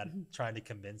people that trying to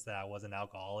convince that I was an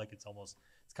alcoholic, it's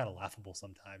kind of laughable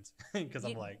sometimes because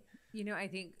I'm like, I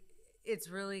think it's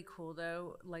really cool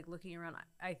though. Like looking around,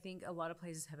 I think a lot of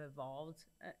places have evolved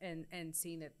and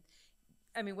seen it.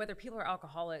 I mean, whether people are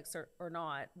alcoholics or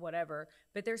not, whatever,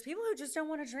 but there's people who just don't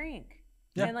want to drink.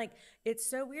 Yeah. And like, it's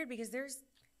so weird because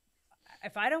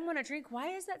if I don't want to drink,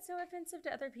 why is that so offensive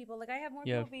to other people? Like I have more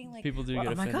people being like, people do well,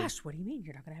 get oh my offended. gosh, what do you mean?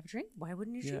 You're not going to have a drink? Why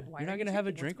wouldn't you? Yeah. Why You're not going to have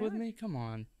a drink with me? Come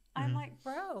on. I'm like,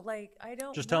 bro, like I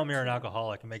don't. just tell them you're an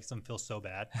alcoholic. It makes them feel so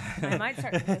bad. I might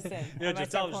start listen. Yeah,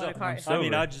 just tell them. I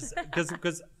mean, I just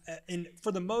because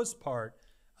for the most part,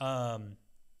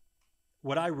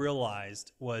 what I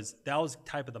realized was that was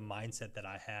type of the mindset that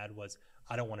I had was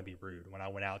I don't want to be rude when I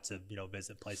went out to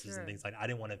visit places and things like that. I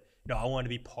didn't want to. I wanted to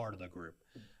be part of the group.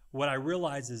 What I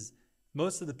realized is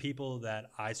most of the people that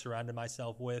I surrounded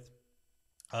myself with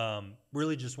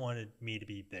really just wanted me to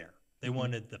be there. They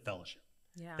wanted the fellowship.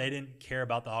 Yeah. They didn't care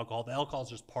about the alcohol. The alcohol is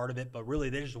just part of it, but really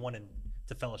they just wanted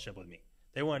to fellowship with me.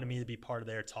 They wanted me to be part of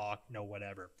their talk,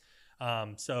 whatever.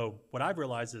 So what I've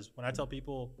realized is when I tell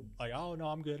people like, oh no,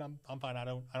 I'm good, I'm fine, I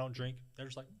don't drink, they're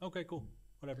just like, okay, cool,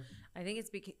 whatever. I think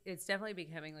it's definitely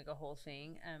becoming like a whole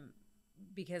thing.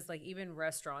 Because like even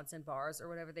restaurants and bars or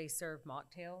whatever, they serve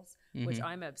mocktails, which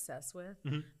I'm obsessed with.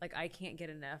 Like I can't get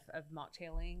enough of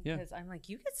mocktailing because I'm like,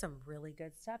 you get some really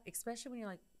good stuff, especially when you're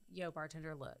like, yo,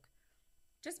 bartender, look,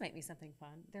 just make me something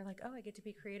fun. They're like, oh, I get to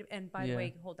be creative. And by the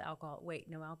way, hold the alcohol. Wait,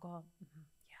 no alcohol?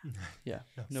 Yeah.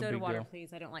 No Soda big water, deal.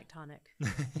 please. I don't like tonic.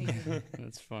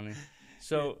 That's funny.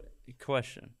 So,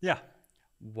 question. Yeah.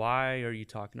 Why are you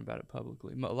talking about it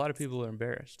publicly? A lot of people are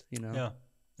embarrassed,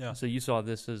 Yeah. So you saw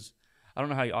this as, I don't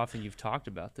know how often you've talked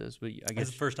about this, but I guess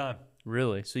It's the first time.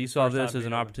 Really? So you saw First this time as an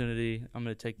being open. opportunity. I'm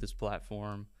going to take this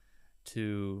platform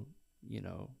to,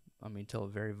 tell a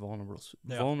very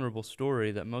vulnerable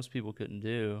story that most people couldn't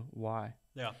do. Why?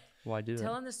 Yeah. Why do it?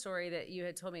 Tell them the story that you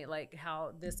had told me, like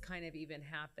how this kind of even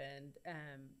happened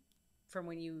from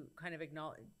when you kind of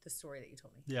acknowledged the story that you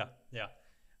told me. Yeah.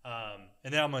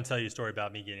 And then I'm going to tell you a story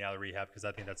about me getting out of rehab because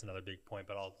I think that's another big point.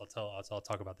 But I'll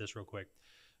talk about this real quick.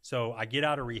 So I get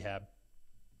out of rehab,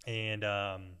 and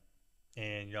I'm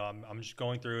just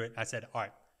going through it. I said, all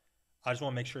right, I just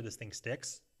want to make sure this thing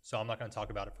sticks. So I'm not going to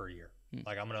talk about it for a year.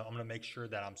 Like I'm gonna make sure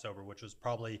that I'm sober, which was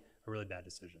probably a really bad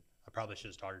decision. I probably should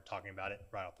have started talking about it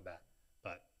right off the bat.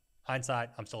 But hindsight,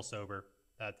 I'm still sober.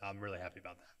 I'm really happy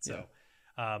about that. So,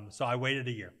 so I waited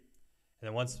a year, and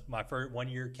then once my first 1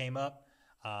 year came up,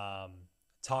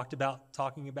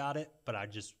 talking about it, but I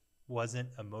just wasn't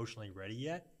emotionally ready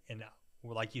yet. And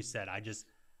like you said,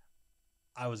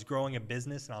 I was growing a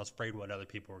business and I was afraid what other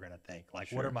people were going to think.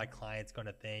 Like, what are my clients going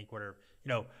to think? What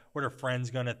are friends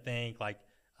going to think? Like,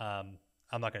 I'm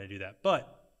not going to do that.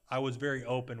 But I was very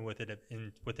open with it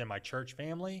within my church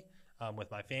family, with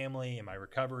my family and my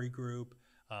recovery group.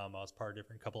 I was part of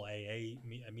different couple AA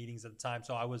meetings at the time.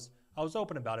 So I was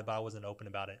open about it, but I wasn't open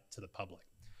about it to the public.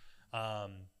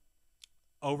 About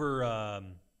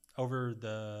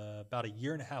a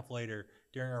year and a half later,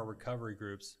 during our recovery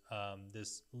groups,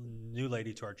 this new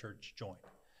lady to our church joined.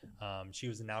 She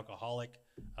was an alcoholic.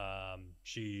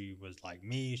 She was like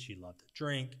me. She loved to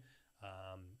drink.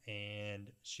 And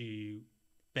she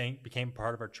became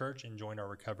part of our church and joined our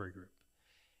recovery group.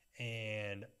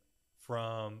 And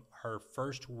from her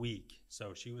first week,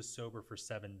 so she was sober for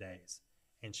 7 days,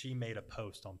 and she made a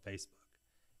post on Facebook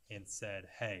and said,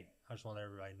 hey, I just want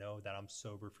everybody to know that I'm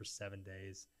sober for 7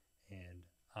 days and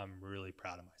I'm really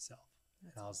proud of myself.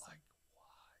 And I was like,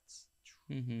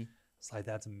 what? Mm-hmm. It's like,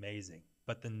 that's amazing.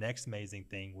 But the next amazing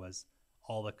thing was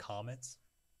all the comments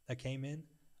that came in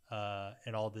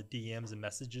and all the DMs and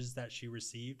messages that she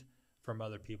received from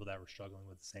other people that were struggling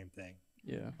with the same thing.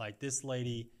 Yeah. Like this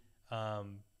lady,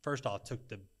 first off, took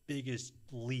the biggest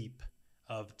leap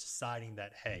of deciding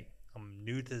that, hey, I'm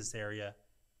new to this area.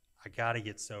 I got to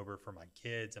get sober for my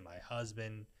kids and my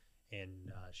husband.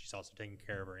 And she's also taking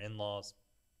care of her in-laws.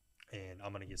 And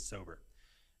I'm going to get sober.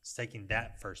 It's taking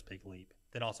that first big leap.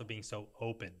 Then also being so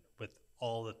open with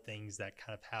all the things that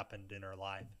kind of happened in her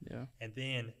life. Yeah. And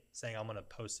then saying, I'm going to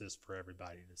post this for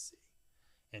everybody to see.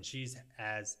 And she's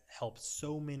has helped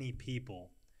so many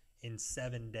people in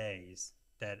 7 days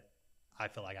that I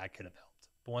feel like I could have helped.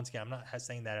 But once again, I'm not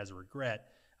saying that as a regret.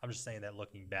 I'm just saying that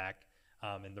looking back,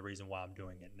 and the reason why I'm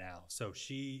doing it now. So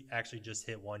she actually just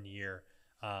hit 1 year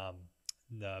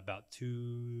about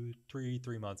 3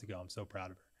 months ago. I'm so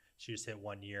proud of her. She just hit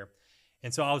 1 year.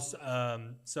 And so I was,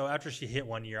 so after she hit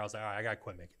 1 year, I was like, all right, I got to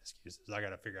quit making excuses. I got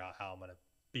to figure out how I'm going to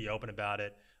be open about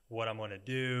it, what I'm going to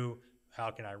do, how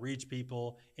can I reach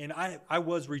people. And I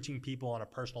was reaching people on a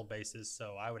personal basis.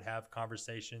 So I would have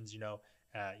conversations,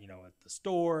 at the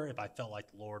store, if I felt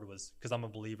like the Lord was, because I'm a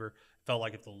believer, felt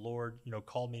like if the Lord,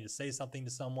 called me to say something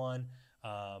to someone,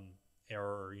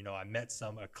 or I met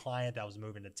a client that was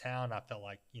moving to town. I felt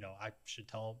like I should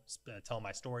tell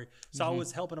my story. So I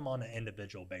was helping them on an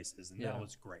individual basis, and that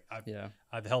was great.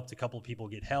 I've helped a couple of people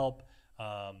get help.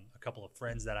 A couple of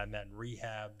friends that I met in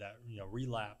rehab that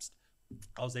relapsed,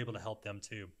 I was able to help them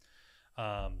too.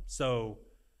 So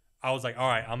I was like, all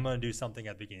right, I'm going to do something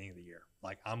at the beginning of the year.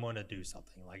 Like I'm going to do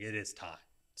something. Like it is time.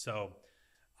 So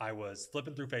I was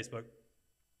flipping through Facebook,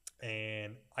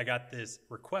 and I got this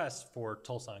request for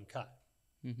Tulsa Uncut.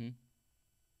 Mm-hmm.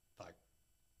 Like,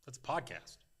 that's a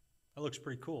podcast. That looks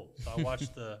pretty cool. So I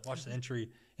watched the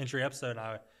entry episode,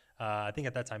 and I think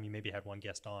at that time you maybe had one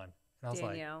guest on, and I was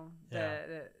Danielle, like,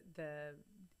 the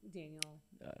Daniel.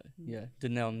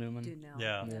 Danelle Newman. Danelle.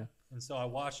 Yeah. And so I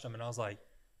watched them, and I was like,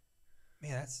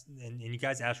 man, and you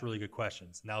guys asked really good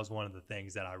questions, and that was one of the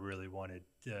things that I really wanted.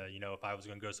 If I was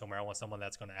going to go somewhere, I want someone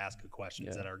that's going to ask good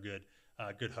questions that are good.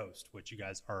 Good host, which you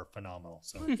guys are phenomenal.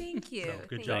 So thank you. So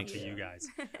good job to you guys.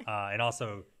 And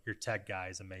also your tech guy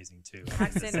is amazing too.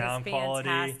 The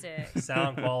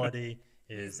sound quality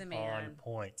is on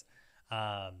point.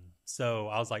 So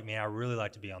I was like, man, I really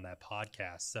like to be on that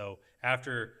podcast. So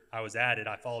after I was at it,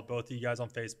 I followed both of you guys on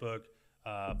Facebook,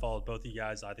 followed both of you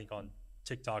guys, I think on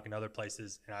TikTok and other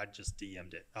places. And I just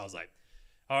DM'd it. I was like,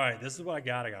 all right, this is what I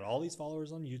got. I got all these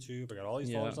followers on YouTube. I got all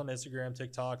these followers on Instagram,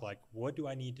 TikTok. Like, what do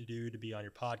I need to do to be on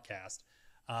your podcast?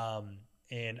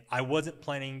 And I wasn't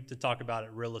planning to talk about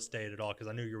it real estate at all because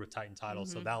I knew you were with Titan Title.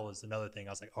 Mm-hmm. So that was another thing. I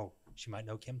was like, oh, she might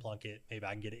know Kim Plunkett. Maybe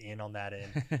I can get it in on that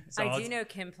end. So I do know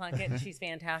Kim Plunkett. She's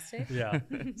fantastic. Yeah.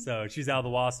 So she's out of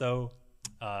the Wasso.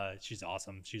 She's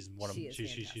awesome. She's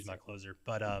she's my closer.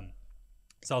 But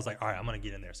so I was like, all right, I'm going to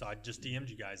get in there. So I just DM'd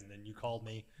you guys, and then you called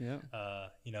me,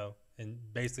 and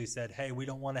basically said, hey, we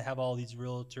don't want to have all these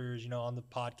realtors, on the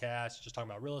podcast, just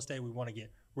talking about real estate. We want to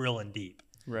get real and deep.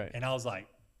 Right. And I was like,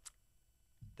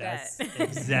 that's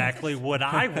exactly what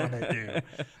I want to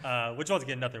do, which once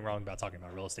again, nothing wrong about talking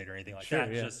about real estate or anything like that.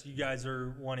 It's just you guys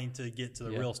are wanting to get to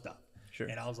the real stuff. Sure.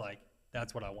 And I was like,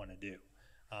 that's what I want to do.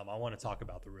 I want to talk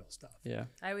about the real stuff. Yeah.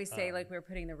 I always say we're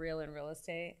putting the real in real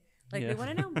estate. Like we want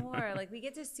to know more. Like we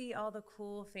get to see all the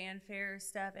cool fanfare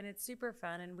stuff, and it's super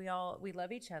fun, and we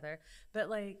love each other. But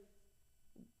like,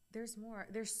 there's more.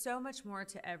 There's so much more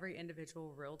to every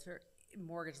individual realtor,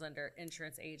 mortgage lender,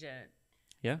 insurance agent.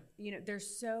 Yeah.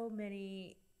 There's so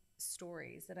many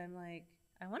stories that I'm like,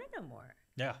 I want to know more.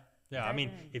 Yeah. Yeah. I mean,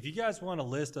 if you guys want a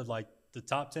list of like the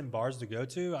top 10 bars to go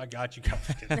to, I got you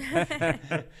guys.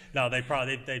 No,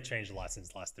 they've changed a lot since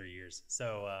the last 3 years.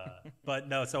 So, but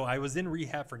no, so I was in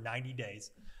rehab for 90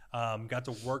 days, got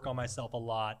to work on myself a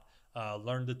lot,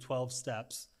 learned the 12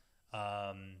 steps,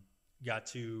 got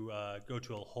to go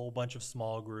to a whole bunch of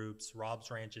small groups.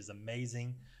 Rob's Ranch is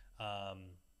amazing.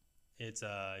 It's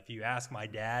if you ask my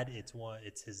dad,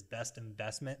 it's his best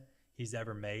investment he's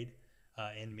ever made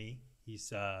in me.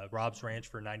 He's Rob's Ranch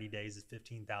for 90 days is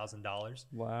 $15,000.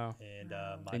 Wow.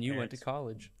 And you went to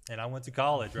college. And I went to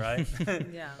college, right?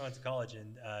 Yeah. I went to college,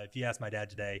 and if you ask my dad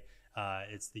today,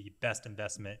 it's the best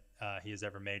investment he has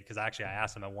ever made. Because actually, I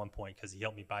asked him at one point because he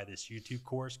helped me buy this YouTube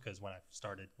course. Because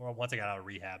once I got out of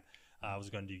rehab, I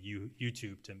was going to do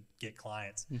YouTube to get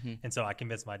clients, and so I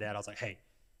convinced my dad. I was like, hey,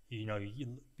 you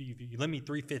lend me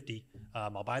 $350,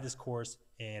 I'll buy this course,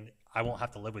 and I won't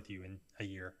have to live with you in a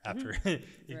year after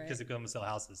because it comes to sell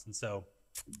houses. And so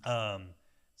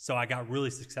so I got really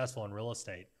successful in real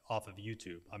estate off of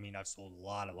YouTube. I mean, I've sold a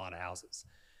lot of houses.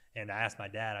 And I asked my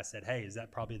dad, I said, hey, is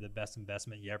that probably the best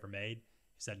investment you ever made?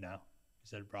 He said, no. He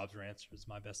said, Rob's Ranch was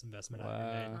my best investment I ever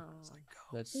made. I was like,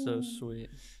 oh. That's so sweet.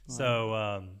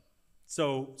 Wow.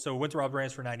 So went to Rob's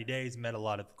Ranch for 90 days, met a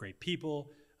lot of great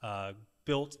people,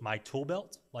 built my tool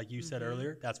belt, like you said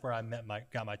earlier. That's where I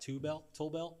got my tool belt.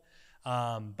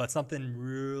 But something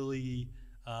really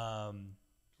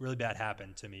bad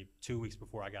happened to me 2 weeks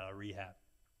before I got out of rehab.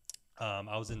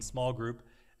 I was in small group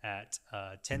at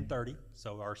 10:30.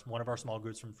 So one of our small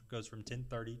groups goes from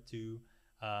 10:30 to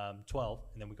 12,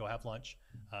 and then we go have lunch.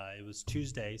 It was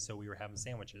Tuesday, so we were having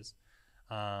sandwiches.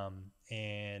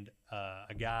 And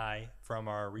a guy from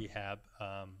our rehab,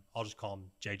 I'll just call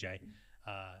him JJ,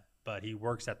 but he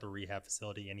works at the rehab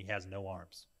facility and he has no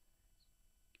arms.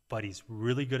 But he's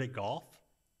really good at golf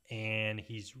and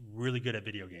he's really good at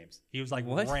video games. He was like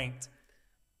ranked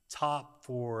top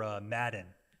for Madden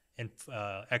and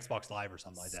Xbox Live or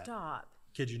something like that. Stop.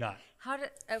 Kid you not. I'm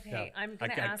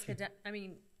going to ask,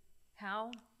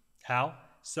 how? How?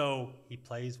 So he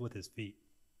plays with his feet.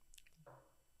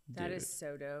 That is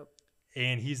so dope.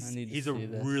 And he's a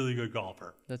really good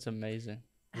golfer. That's amazing.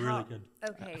 Really good.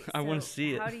 Okay. I want to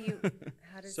see it. How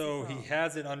does so he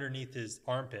has it underneath his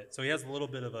armpit. So he has a little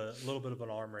bit of an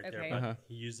arm right there, but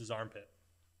he used his armpit.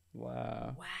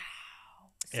 Wow.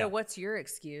 So what's your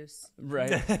excuse?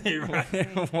 Right.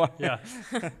 Right. Yeah.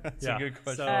 That's a good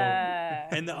question. So,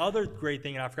 and the other great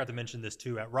thing, and I forgot to mention this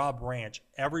too, at Rob Ranch,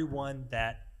 everyone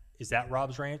that is at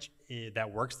Rob's Ranch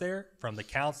that works there, from the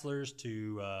counselors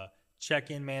to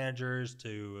check-in managers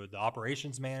to the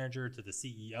operations manager to the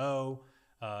CEO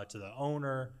to the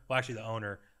owner. Well, actually, the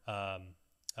owner,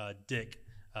 Dick.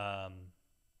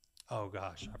 Oh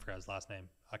gosh, I forgot his last name.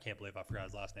 I can't believe I forgot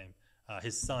his last name.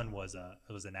 His son was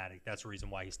an addict. That's the reason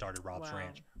why he started Rob's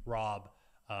Ranch. Rob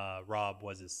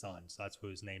was his son, so that's who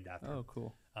he was named after. Oh,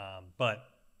 cool. But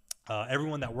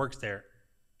everyone that works there,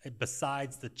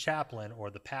 besides the chaplain or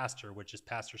the pastor, which is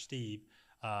Pastor Steve,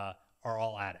 are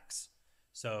all addicts.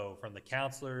 So from the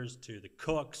counselors to the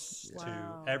cooks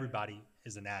to everybody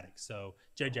is an addict. So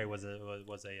JJ was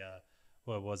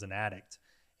an addict.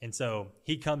 And so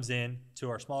he comes in to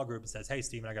our small group and says, "Hey,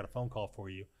 Stephen, I got a phone call for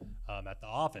you at the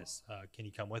office. Can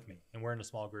you come with me?" And we're in a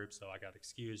small group, so I got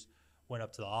excused, went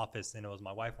up to the office, and it was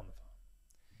my wife on the phone.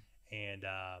 And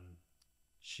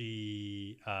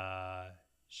she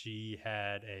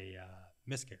had a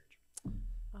miscarriage.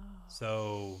 Oh.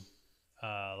 So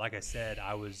like I said,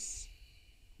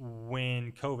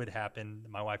 when COVID happened,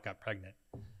 my wife got pregnant.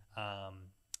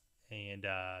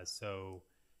 So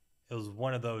it was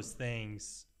one of those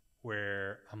things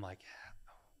where I'm like,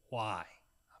 why?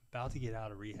 I'm about to get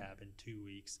out of rehab in 2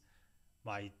 weeks.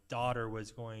 My daughter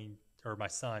my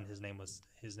son, his name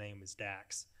is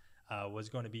Dax, was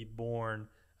going to be born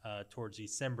towards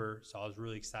December. So I was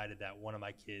really excited that one of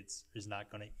my kids is not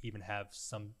going to even have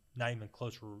not even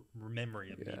close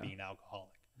memory of me being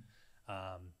alcoholic.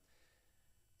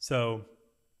 So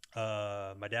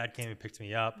my dad came and picked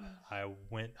me up. I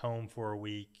went home for a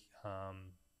week.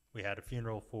 We had a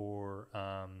funeral for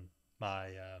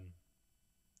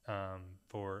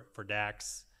for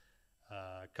Dax.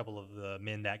 A couple of the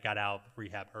men that got out of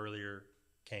rehab earlier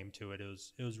came to it.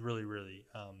 It was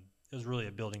really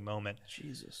a building moment.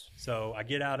 Jesus. So I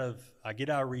get out of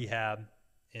rehab,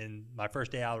 and my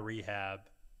first day out of rehab,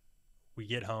 we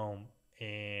get home,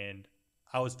 and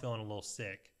I was feeling a little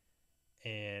sick,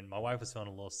 and my wife was feeling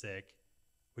a little sick.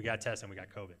 We got tested, and we got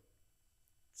COVID.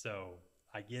 So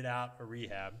I get out of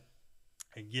rehab,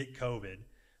 I get COVID.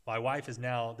 My wife is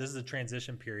now, this is a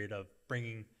transition period of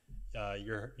bringing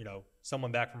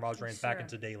someone back from Rob's Ranch back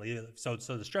into daily. So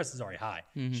the stress is already high.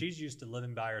 Mm-hmm. She's used to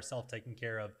living by herself, taking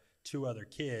care of 2 other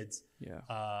kids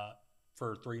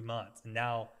for 3 months. And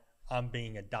now I'm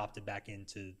being adopted back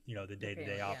into, the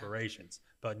day-to-day operations.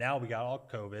 But now we got all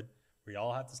COVID. We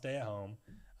all have to stay at home.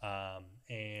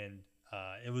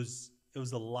 It was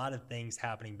a lot of things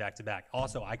happening back to back.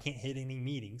 Also, I can't hit any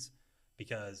meetings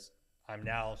because I'm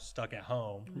now stuck at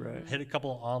home. Right. Hit a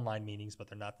couple of online meetings, but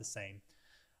they're not the same.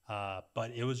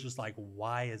 But it was just like,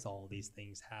 why is all these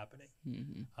things happening?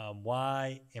 Mm-hmm.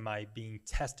 Why am I being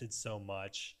tested so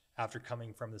much after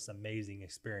coming from this amazing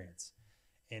experience?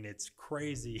 And it's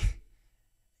crazy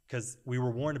because we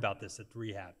were warned about this at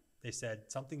rehab. They said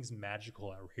something's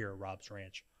magical out here at Rob's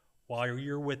Ranch. While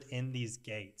you're within these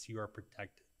gates, you are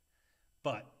protected.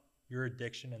 But your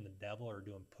addiction and the devil are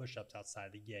doing push-ups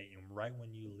outside the gate. And right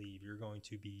when you leave, you're going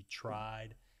to be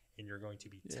tried and you're going to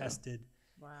be tested.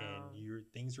 Wow. And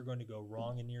things are going to go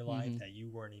wrong in your life that you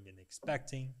weren't even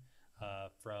expecting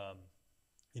from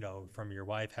your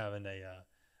wife having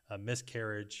a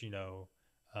miscarriage,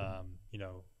 I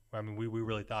mean, we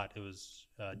really thought it was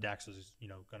Dax was,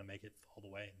 going to make it all the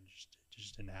way, and it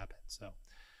just didn't happen. So,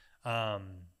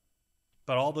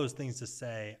 but all those things to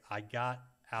say, I got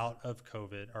out of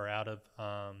COVID or out of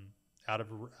out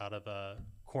of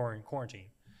quarantine,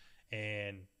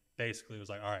 and basically was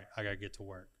like, all right, I gotta get to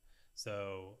work.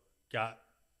 So got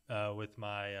with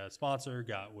my sponsor,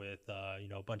 got with a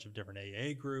bunch of different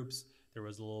AA groups. There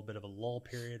was a little bit of a lull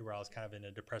period where I was kind of in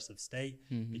a depressive state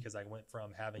because I went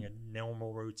from having a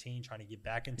normal routine, trying to get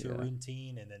back into a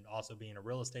routine, and then also being a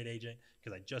real estate agent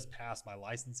because I just passed my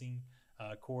licensing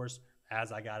course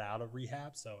as I got out of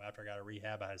rehab. So after I got out of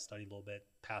rehab, I had to study a little bit,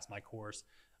 pass my course,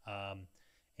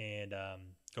 and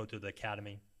go through the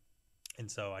academy. And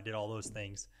so I did all those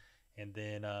things. And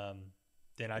then I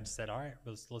just said, all right,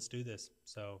 let's do this.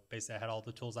 So basically I had all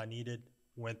the tools I needed,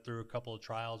 went through a couple of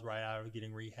trials right out of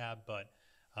getting rehab, but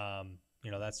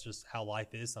that's just how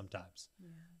life is sometimes.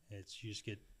 You just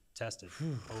get tested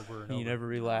over and over. You never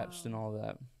relapsed and all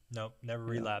that. Nope, never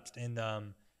relapsed. And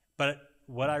but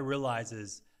what I realize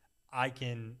is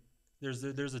there's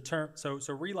a term. So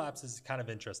relapse is kind of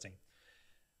interesting.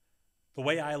 The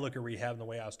way I look at rehab and the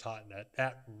way I was taught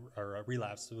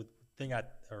relapse, the thing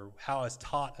how I was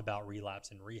taught about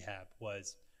relapse in rehab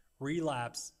was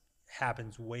relapse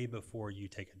happens way before you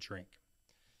take a drink.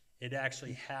 It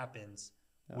actually happens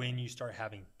when you start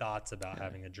having thoughts about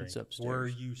having a drink, where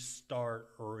you start,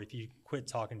 or if you quit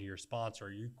talking to your sponsor,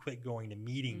 or you quit going to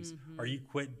meetings, or you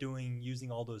quit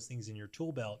using all those things in your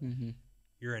tool belt,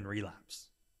 you're in relapse.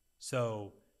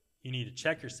 So you need to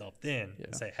check yourself then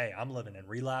and say, hey, I'm living in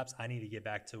relapse. I need to get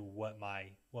back to what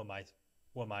my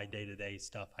day-to-day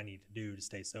stuff I need to do to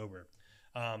stay sober.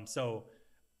 So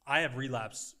I have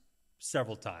relapsed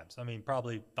several times. I mean,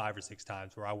 probably 5 or 6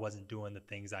 times where I wasn't doing the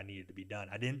things I needed to be done.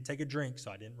 I didn't take a drink, so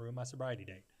I didn't ruin my sobriety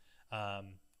date,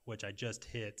 which I just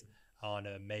hit on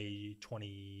May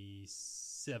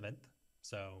 27th.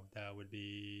 So that would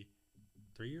be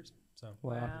 3 years. So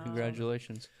wow.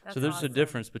 Congratulations. That's so there's awesome. a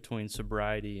difference between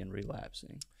sobriety and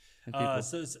relapsing. And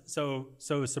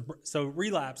so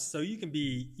relapse. So you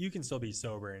can still be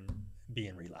sober and be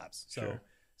in relapse.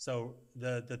 So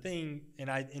the thing,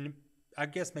 and I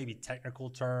guess maybe technical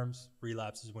terms,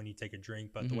 relapse is when you take a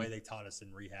drink, but the way they taught us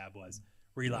in rehab was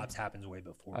relapse happens way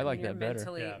before. I like that better.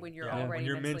 When you're already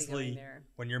mentally there.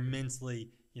 When you're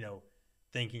mentally,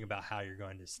 thinking about how you're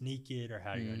going to sneak it or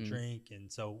how you're going to drink. And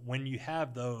so when you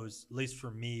have those, at least for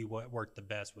me, what worked the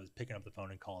best was picking up the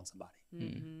phone and calling somebody.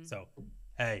 So,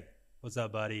 hey, what's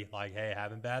up, buddy? Like, hey,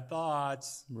 having bad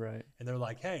thoughts. Right. And they're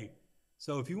like, hey,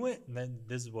 so if you went, and then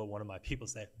this is what one of my people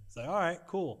say. It's like, all right,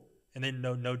 cool. And then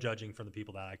no judging from the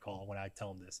people that I call when I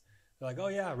tell them this. They're like, oh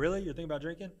yeah, really? You're thinking about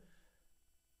drinking?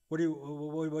 What's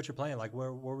your plan? Like, what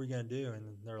are we gonna do?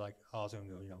 And they're like, oh, I was gonna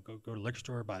go, go to the liquor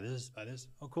store, buy this.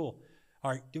 Oh, cool. All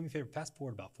right, do me a favor, fast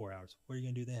forward about 4 hours. What are you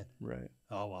gonna do then? Right.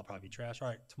 Oh, well, I'll probably be trash. All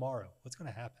right, tomorrow, what's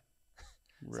gonna happen?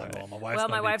 Right. Like,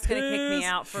 my wife's gonna kick me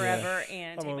out forever,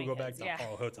 and I'm gonna go back to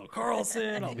Hotel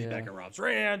Carlson. I'll be back at Rob's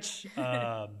Ranch.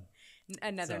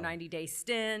 Another 90-day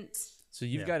stint. So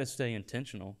you've got to stay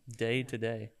intentional day to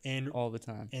day and all the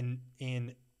time.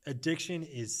 And addiction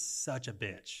is such a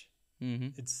bitch.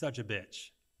 It's such a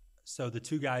bitch. So the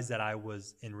 2 guys that I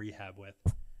was in rehab with,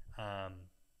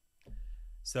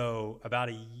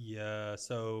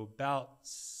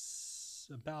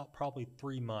 about probably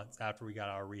 3 months after we got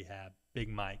out of rehab, Big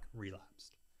Mike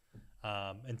relapsed,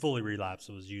 and fully relapsed,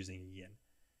 was using again.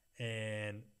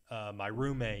 And my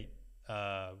roommate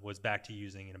was back to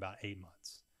using in about 8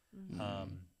 months.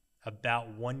 About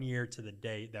 1 year to the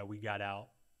date that we got out.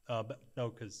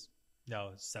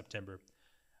 September.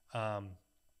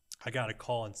 I got a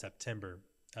call in September,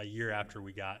 a year after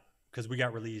because we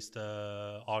got released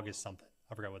August something.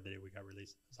 I forgot what the day we got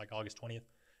released. It's like August 20th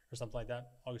or something like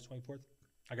that. August 24th.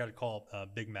 I got a call.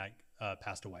 Big Mac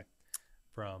passed away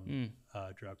from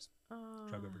drug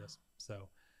overdose. So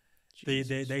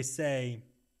they say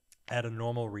at a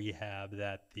normal rehab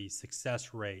that the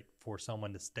success rate for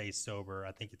someone to stay sober,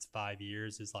 I think it's 5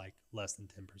 years, is like less than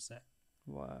 10%.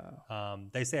 Wow.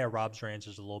 They say at Rob's Ranch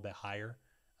is a little bit higher,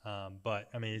 but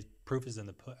I mean, proof is in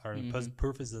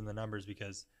the numbers,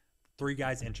 because 3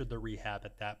 guys entered the rehab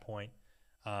at that point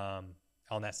on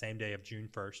that same day of June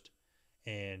 1st,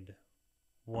 and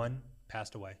 1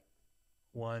 passed away.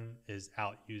 1 is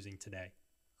out using today,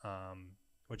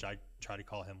 which I try to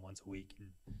call him once a week,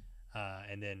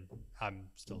 and then I'm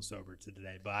still sober to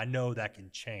today. But I know that can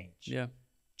change,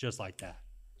 just like that.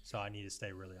 So I need to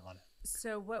stay really on it.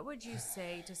 So what would you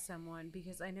say to someone,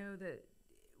 because I know that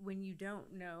when you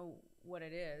don't know what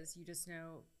it is, you just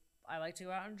know, I like to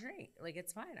go out and drink. Like,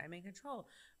 it's fine. I'm in control.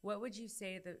 What would you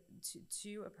say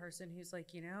to a person who's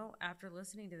like, after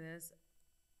listening to this,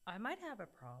 I might have a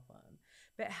problem,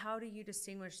 but how do you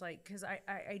distinguish? Like, because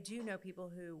I do know people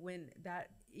who, when that,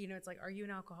 it's like, are you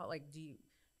an alcoholic? Like,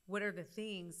 what are the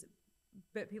things?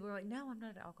 But people are like, no, I'm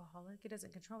not an alcoholic. It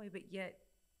doesn't control me. But yet,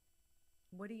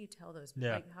 what do you tell those people?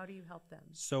 Yeah. Like, how do you help them?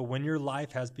 So when your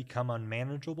life has become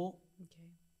unmanageable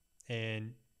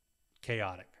and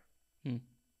chaotic.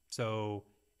 So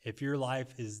if your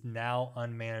life is now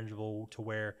unmanageable to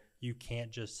where you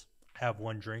can't just have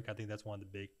one drink, I think that's one of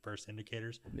the big first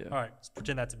indicators. Yeah. All right, let's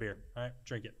pretend that's a beer. All right,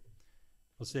 drink it.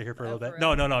 We'll sit here for a little bit.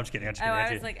 No, I'm just kidding.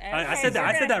 I was like, okay, I said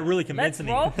that really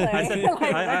convincingly.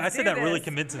 I said that really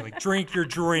convincingly. Drink your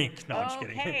drink. No, I'm just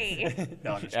kidding.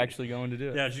 No, I'm just actually going to do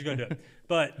it. Yeah, she's going to do it.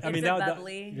 But I mean,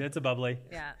 it's a bubbly.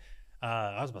 Yeah.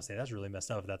 I was about to say that's really messed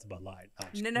up if that's a Bud Light.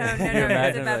 No,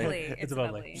 it's a bubbly. It's a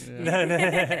bubbly.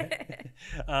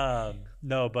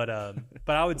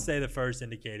 But I would say the first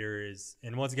indicator is,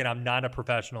 and once again, I'm not a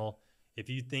professional. If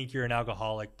you think you're an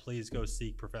alcoholic, please go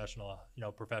seek professional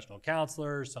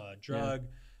counselors, drug,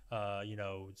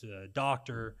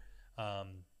 doctor.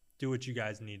 Do what you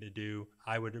guys need to do.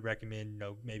 I would recommend,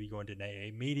 maybe going to an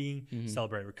AA meeting,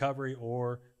 Celebrate Recovery,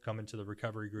 or come into the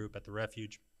recovery group at the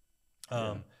refuge.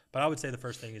 But I would say the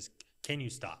first thing is, can you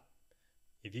stop?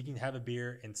 If you can have a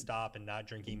beer and stop and not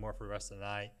drink anymore for the rest of the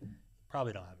night, you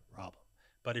probably don't have a problem.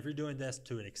 But if you're doing this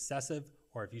to an excessive,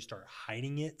 or if you start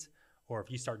hiding it, or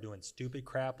if you start doing stupid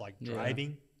crap like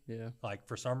driving, like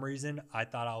for some reason, I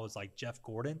thought I was like Jeff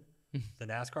Gordon, the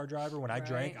NASCAR driver. When I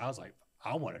drank, I was like,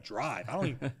 I want to drive. I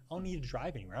don't need to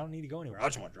drive anywhere. I don't need to go anywhere. I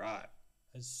just want to drive.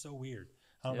 It's so weird.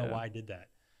 I don't know why I did that.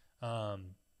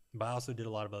 But I also did a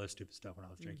lot of other stupid stuff when I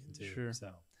was drinking too. Sure.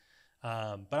 So,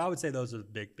 but I would say those are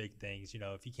the big things.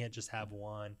 If you can't just have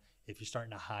one, if you're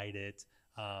starting to hide it,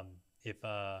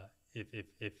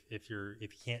 if you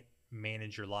can't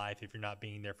manage your life, if you're not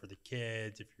being there for the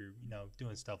kids, if you're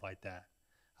doing stuff like that,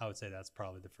 I would say that's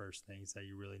probably the first things that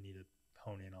you really need to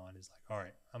hone in on. Is like, all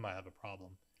right, I might have a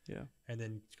problem. Yeah. And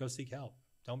then go seek help.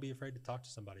 Don't be afraid to talk to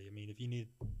somebody. I mean, if you need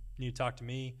to talk to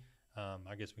me,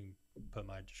 I guess we can put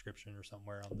my description or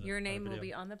somewhere on the. Your name will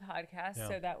be on the podcast,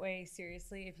 so that way,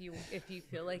 seriously, if you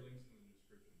feel like.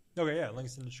 Okay, yeah,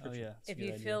 links in the description. Oh, yeah, if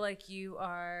you feel like you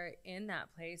are in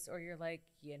that place, or you're like,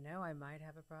 I might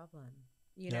have a problem,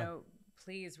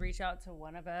 please reach out to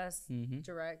one of us.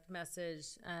 Direct message,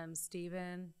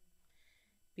 Steven.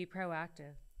 Be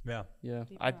proactive. Yeah.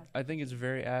 I think it's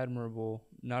very admirable,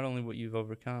 not only what you've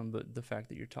overcome, but the fact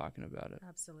that you're talking about it.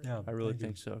 Absolutely. Yeah, I really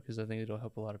think so, because I think it'll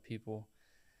help a lot of people.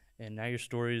 And now your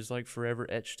story is like forever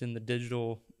etched in the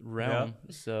digital realm.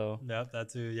 Yep. So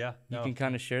that's you can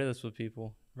kind of share this with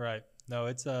people. Right. No,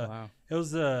 it's wow. It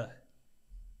was I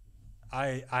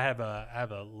have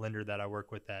a lender that I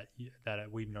work with that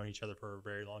we've known each other for a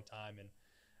very long time, and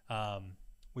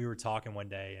we were talking one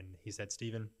day, and he said,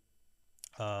 Steven,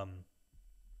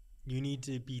 you need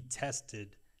to be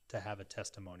tested to have a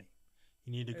testimony.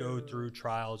 You need to go through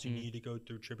trials. You need to go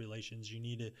through tribulations. You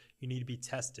need to be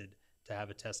tested to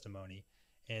have a testimony.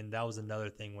 And that was another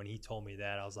thing. When he told me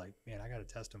that, I was like, man, I got a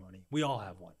testimony. We all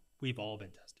have one. We've all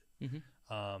been tested.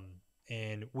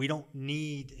 And we don't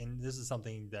need, and this is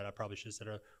something that I probably should have said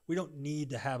earlier, we don't need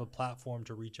to have a platform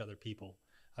to reach other people.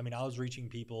 I mean, I was reaching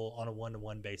people on a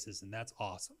one-to-one basis, and that's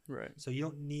awesome. Right. So you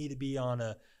don't need to be on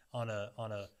a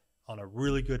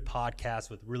really good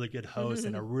podcast with really good hosts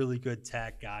and a really good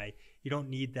tech guy. You don't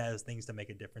need those things to make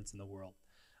a difference in the world.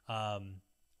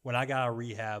 When I got out of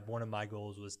rehab, one of my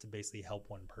goals was to basically help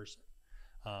one person,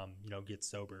 get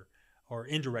sober, or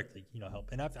indirectly,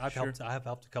 help. And I've helped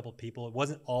a couple of people. It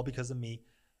wasn't all because of me.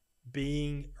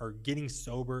 Getting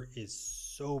sober is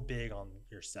so big on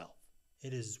yourself.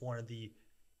 It is one of the,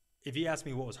 if you ask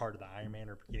me what was harder, the Ironman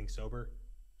or getting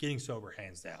sober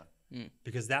hands down.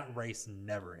 Because that race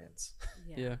never ends.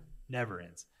 Yeah. Never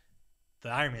ends. The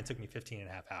Ironman took me 15 and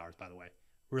a half hours, by the way.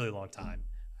 Really long time.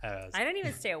 I didn't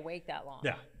even stay awake that long.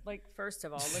 Yeah. Like, first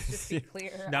of all, let's just be clear.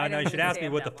 No, you should ask me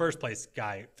what the first place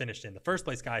guy finished in. The first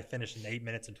place guy finished in 8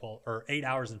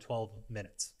 hours and 12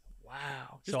 minutes.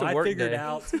 Wow. So I figured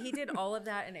out. He did all of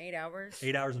that in 8 hours?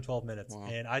 8 hours and 12 minutes. Wow.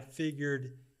 And I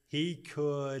figured he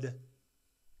could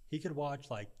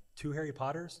watch like 2 Harry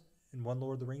Potters and 1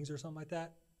 Lord of the Rings or something like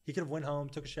that. He could have went home,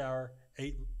 took a shower,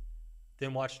 ate,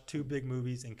 then watched 2 big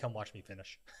movies and come watch me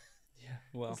finish. Yeah.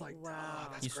 Well, it's like, wow,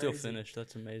 that's crazy. Still finished.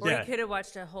 That's amazing. Or he could have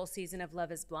watched a whole season of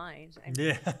Love is Blind.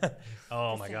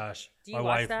 Oh my gosh. Do you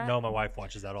watch that? No, my wife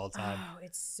watches that all the time. Oh,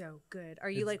 it's so good.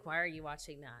 Why are you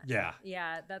watching that? Yeah.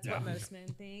 Yeah, that's what most men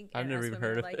think. I've never even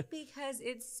heard of it. Because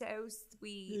it's so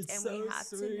sweet, and we have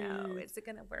to know it's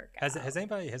going to work out. Has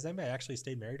anybody actually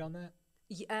stayed married on that?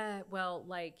 Yeah, well,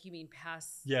 like, you mean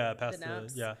past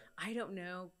the I don't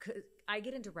know, 'cause I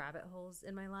get into rabbit holes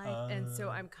in my life, and so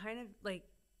I'm kind of like,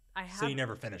 so you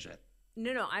never finish it?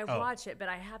 No, I watch it, but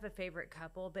I have a favorite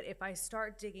couple. But if I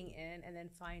start digging in and then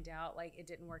find out like it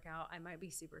didn't work out, I might be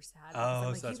super sad.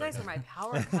 Because I'm like, you guys are my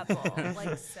power couple.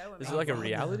 Like, so amazing. Is it like a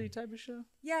reality type of show?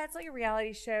 Yeah, it's like a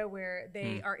reality show where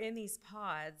they are in these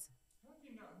pods.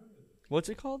 What's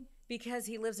it called? Because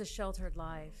he lives a sheltered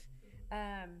life.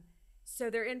 So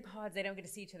they're in pods. They don't get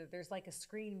to see each other. There's like a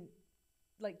screen,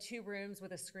 like 2 rooms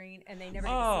with a screen, and they never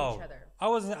get to see each other. I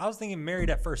was thinking Married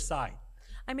at First Sight.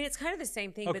 I mean, it's kind of the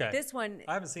same thing, but this one,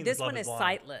 I haven't seen this Love one is is Blind.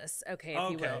 sightless. Okay,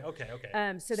 if you will. Okay.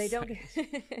 So they don't get.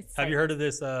 Have you heard of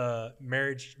this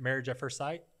Marriage at First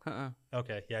Sight?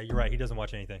 Okay, yeah, you're right. He doesn't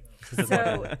watch anything.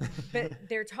 So, but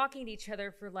they're talking to each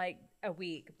other for like a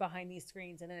week behind these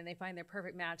screens, and then they find their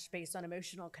perfect match based on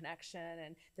emotional connection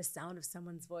and the sound of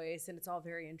someone's voice, and it's all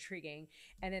very intriguing.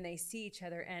 And then they see each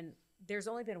other, and there's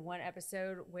only been one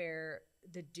episode where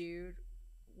the dude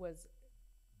was.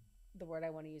 The word I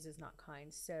want to use is not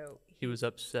kind. So he was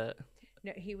upset.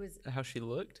 No, he was. How she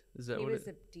looked? Is that he what was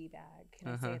a D-bag. Can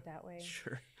I say it that way?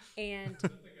 Sure. And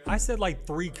I said like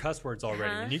 3 cuss words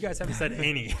already, and you guys haven't said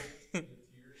any.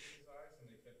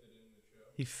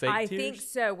 He faked I tears? think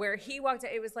so. Where he walked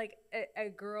out, it was like a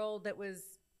girl that was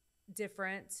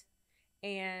different,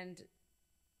 and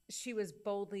she was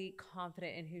boldly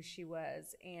confident in who she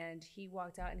was. And he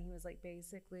walked out, and he was like,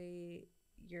 basically,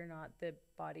 you're not the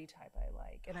body type I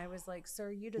like. And I was like, sir,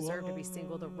 you deserve to be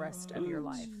single the rest of your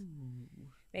life.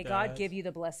 May God give you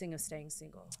the blessing of staying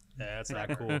single. Yeah, that's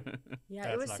not cool. Yeah,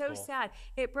 that's it was so cool. sad.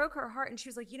 It broke her heart. And she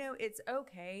was like, it's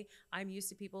okay. I'm used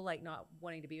to people like not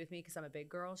wanting to be with me because I'm a big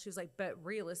girl. She was like, but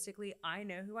realistically, I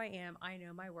know who I am. I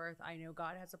know my worth. I know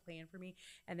God has a plan for me.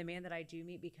 And the man that I do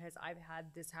meet, because I've had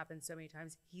this happen so many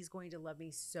times, he's going to love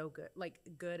me so good, like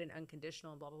good and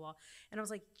unconditional and blah, blah, blah. And I was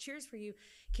like, cheers for you.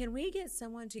 Can we get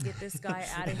someone to get this guy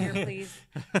out of here, please?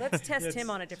 Let's test him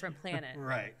on a different planet.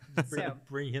 Right. So.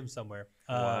 Bring him somewhere.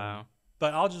 Wow.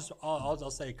 But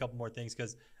I'll say a couple more things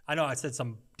because I know I said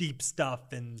some deep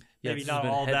stuff and maybe not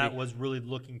all heavy. that was really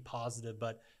looking positive,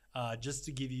 but just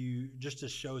to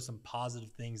show some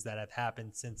positive things that have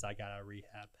happened since I got out of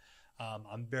rehab.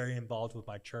 I'm very involved with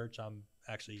my church. I'm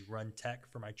actually run tech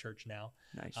for my church now.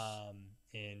 Nice.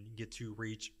 And get to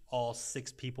reach all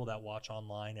 6 people that watch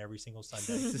online every single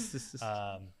Sunday.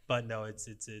 But no,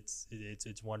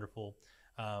 it's wonderful.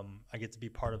 I get to be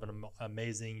part of an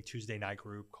amazing Tuesday night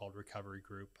group called Recovery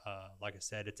Group. Like I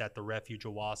said, it's at the Refuge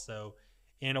Owasso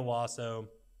in Owasso.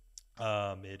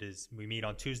 We meet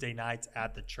on Tuesday nights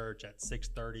at the church at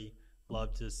 6:30.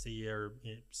 Love to see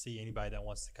anybody that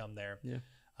wants to come there. Yeah.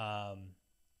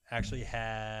 Actually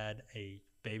had a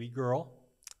baby girl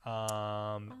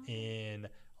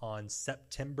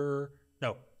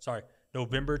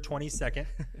November 22nd.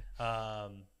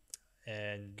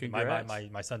 And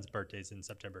my son's birthday's in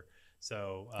September.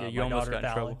 So you my almost daughter got in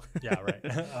Fallon, trouble. yeah,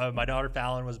 right. My daughter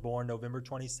Fallon was born November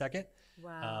 22nd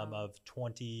Wow. of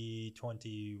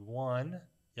 2021.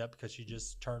 Yep, because she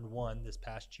just turned 1 this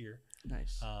past year.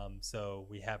 Nice. So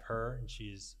we have her, and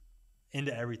she's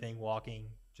into everything, walking,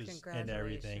 just into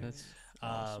everything. That's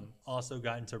awesome. Also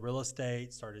got into real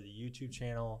estate, started a YouTube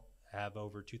channel. Have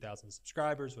over 2,000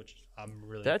 subscribers, which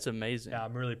that's amazing. Yeah,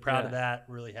 I'm really proud of that.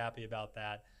 Really happy about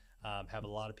that. Have a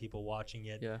lot of people watching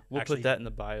it. Yeah, we'll put that in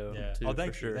the bio too. Oh,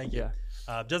 thank you. Sure. Thank you.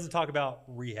 Yeah. Doesn't talk about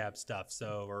rehab stuff,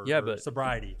 or but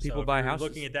sobriety. People so buy if you're houses.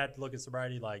 looking at that, look at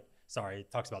sobriety.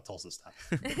 It talks about Tulsa stuff.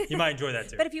 You might enjoy that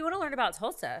too. But if you want to learn about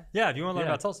Tulsa, if you want to learn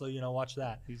about Tulsa, watch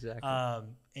that. Exactly.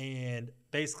 And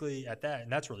basically at that,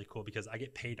 and that's really cool because I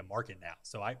get paid to market now.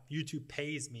 So YouTube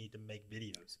pays me to make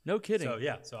videos. No kidding.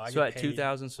 So I get at paid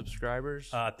 2,000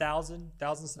 subscribers. 1,000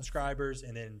 subscribers,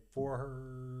 and then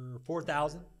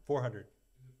 400.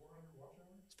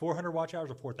 400 watch hours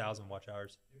or 4,000 watch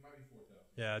hours? It might be 4,000.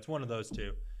 Yeah, it's one of those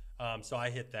two. So I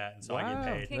hit that, and so I get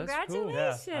paid.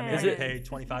 Congratulations! Yeah, I get paid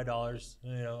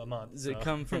 $25, a month. Does it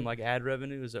come from like ad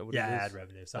revenue? Is that what it is? Yeah, ad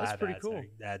revenue. So that's pretty ads cool.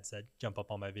 Ads that jump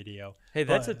up on my video. Hey,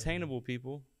 that's attainable,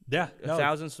 people. Yeah,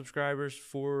 1,000 subscribers,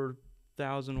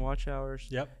 4,000 watch hours.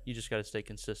 Yep. You just got to stay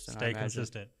consistent. Stay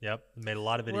consistent. Yep. Made a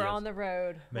lot of videos. We're on the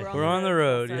road. We're on the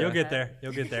road. Yeah. You'll get there.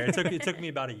 It took me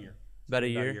about a year. About a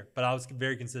year. But I was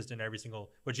very consistent every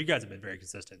single, which you guys have been very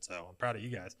consistent. So I'm proud of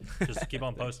you guys. Just keep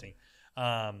on posting.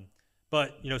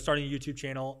 But, starting a YouTube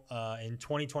channel in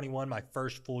 2021, my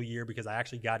first full year, because I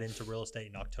actually got into real estate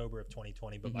in October of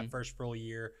 2020. But my first full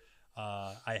year,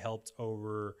 I helped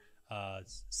over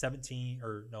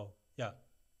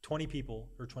 20 people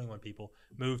or 21 people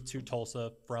move to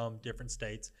Tulsa from different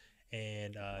states,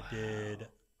 and did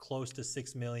close to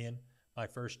 $6 million my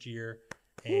first year.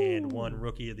 and won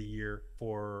Rookie of the Year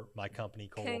for my company,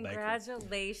 Coldwell Banker.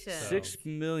 Congratulations. So, $6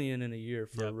 million in a year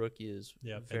for a rookie is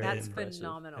very That's impressive.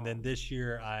 phenomenal. And then this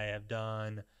year I have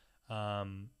done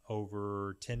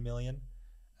over 10 million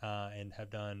and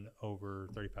have done over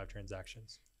 35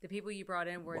 transactions. The people you brought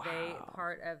in, were they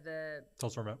part of the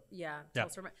Tulsa Remote? Yeah,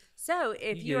 Tulsa Remote. So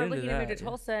if you are looking to move to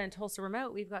Tulsa and Tulsa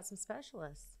Remote, we've got some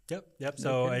specialists. Yep.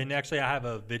 So, and actually I have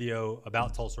a video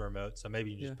about Tulsa Remote, so maybe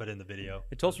you can just put in the video.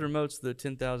 And Tulsa Remote's the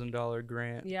 $10,000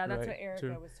 grant. Yeah, that's what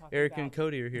Erica was talking Eric about. and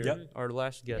Cody are here. Yep. Our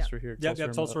last guests are here.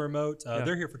 Tulsa Remote.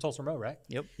 They're here for Tulsa Remote, right?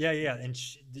 Yep. Yeah. And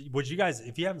would you guys,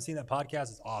 if you haven't seen that podcast,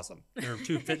 it's awesome. They're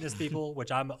two fitness people,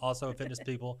 which I'm also a fitness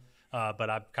people. But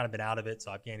I've kind of been out of it,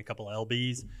 so I've gained a couple of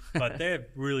LBs. But they're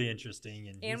really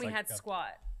interesting. And we had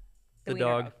Squat, the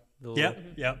dog. Yep.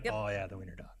 Oh yeah, the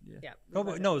wiener dog. Yeah. Oh,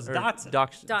 no, it's Dotson.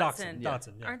 Dotson.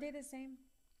 Yeah. Aren't they the same?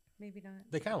 Maybe not.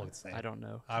 They kind of look the same. I don't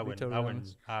know. I would say.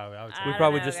 We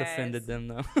probably just offended them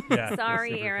though. Yeah.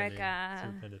 Sorry, Erica.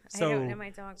 I don't know my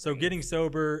dog. So getting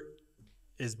sober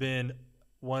has been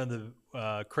one of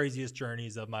the craziest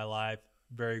journeys of my life.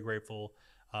 Very grateful,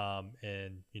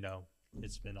 and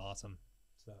it's been awesome.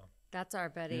 So that's our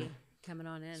buddy coming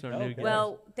on in.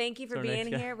 Well, thank you for being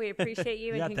here. We appreciate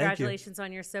you, and congratulations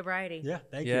on your sobriety. Yeah,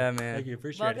 thank you. Yeah, man. Thank you.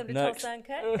 Appreciate Welcome it. to Tulsa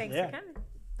Uncut. Thanks for coming.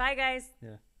 Bye, guys.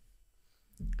 Yeah.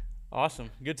 Awesome.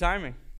 Good timing.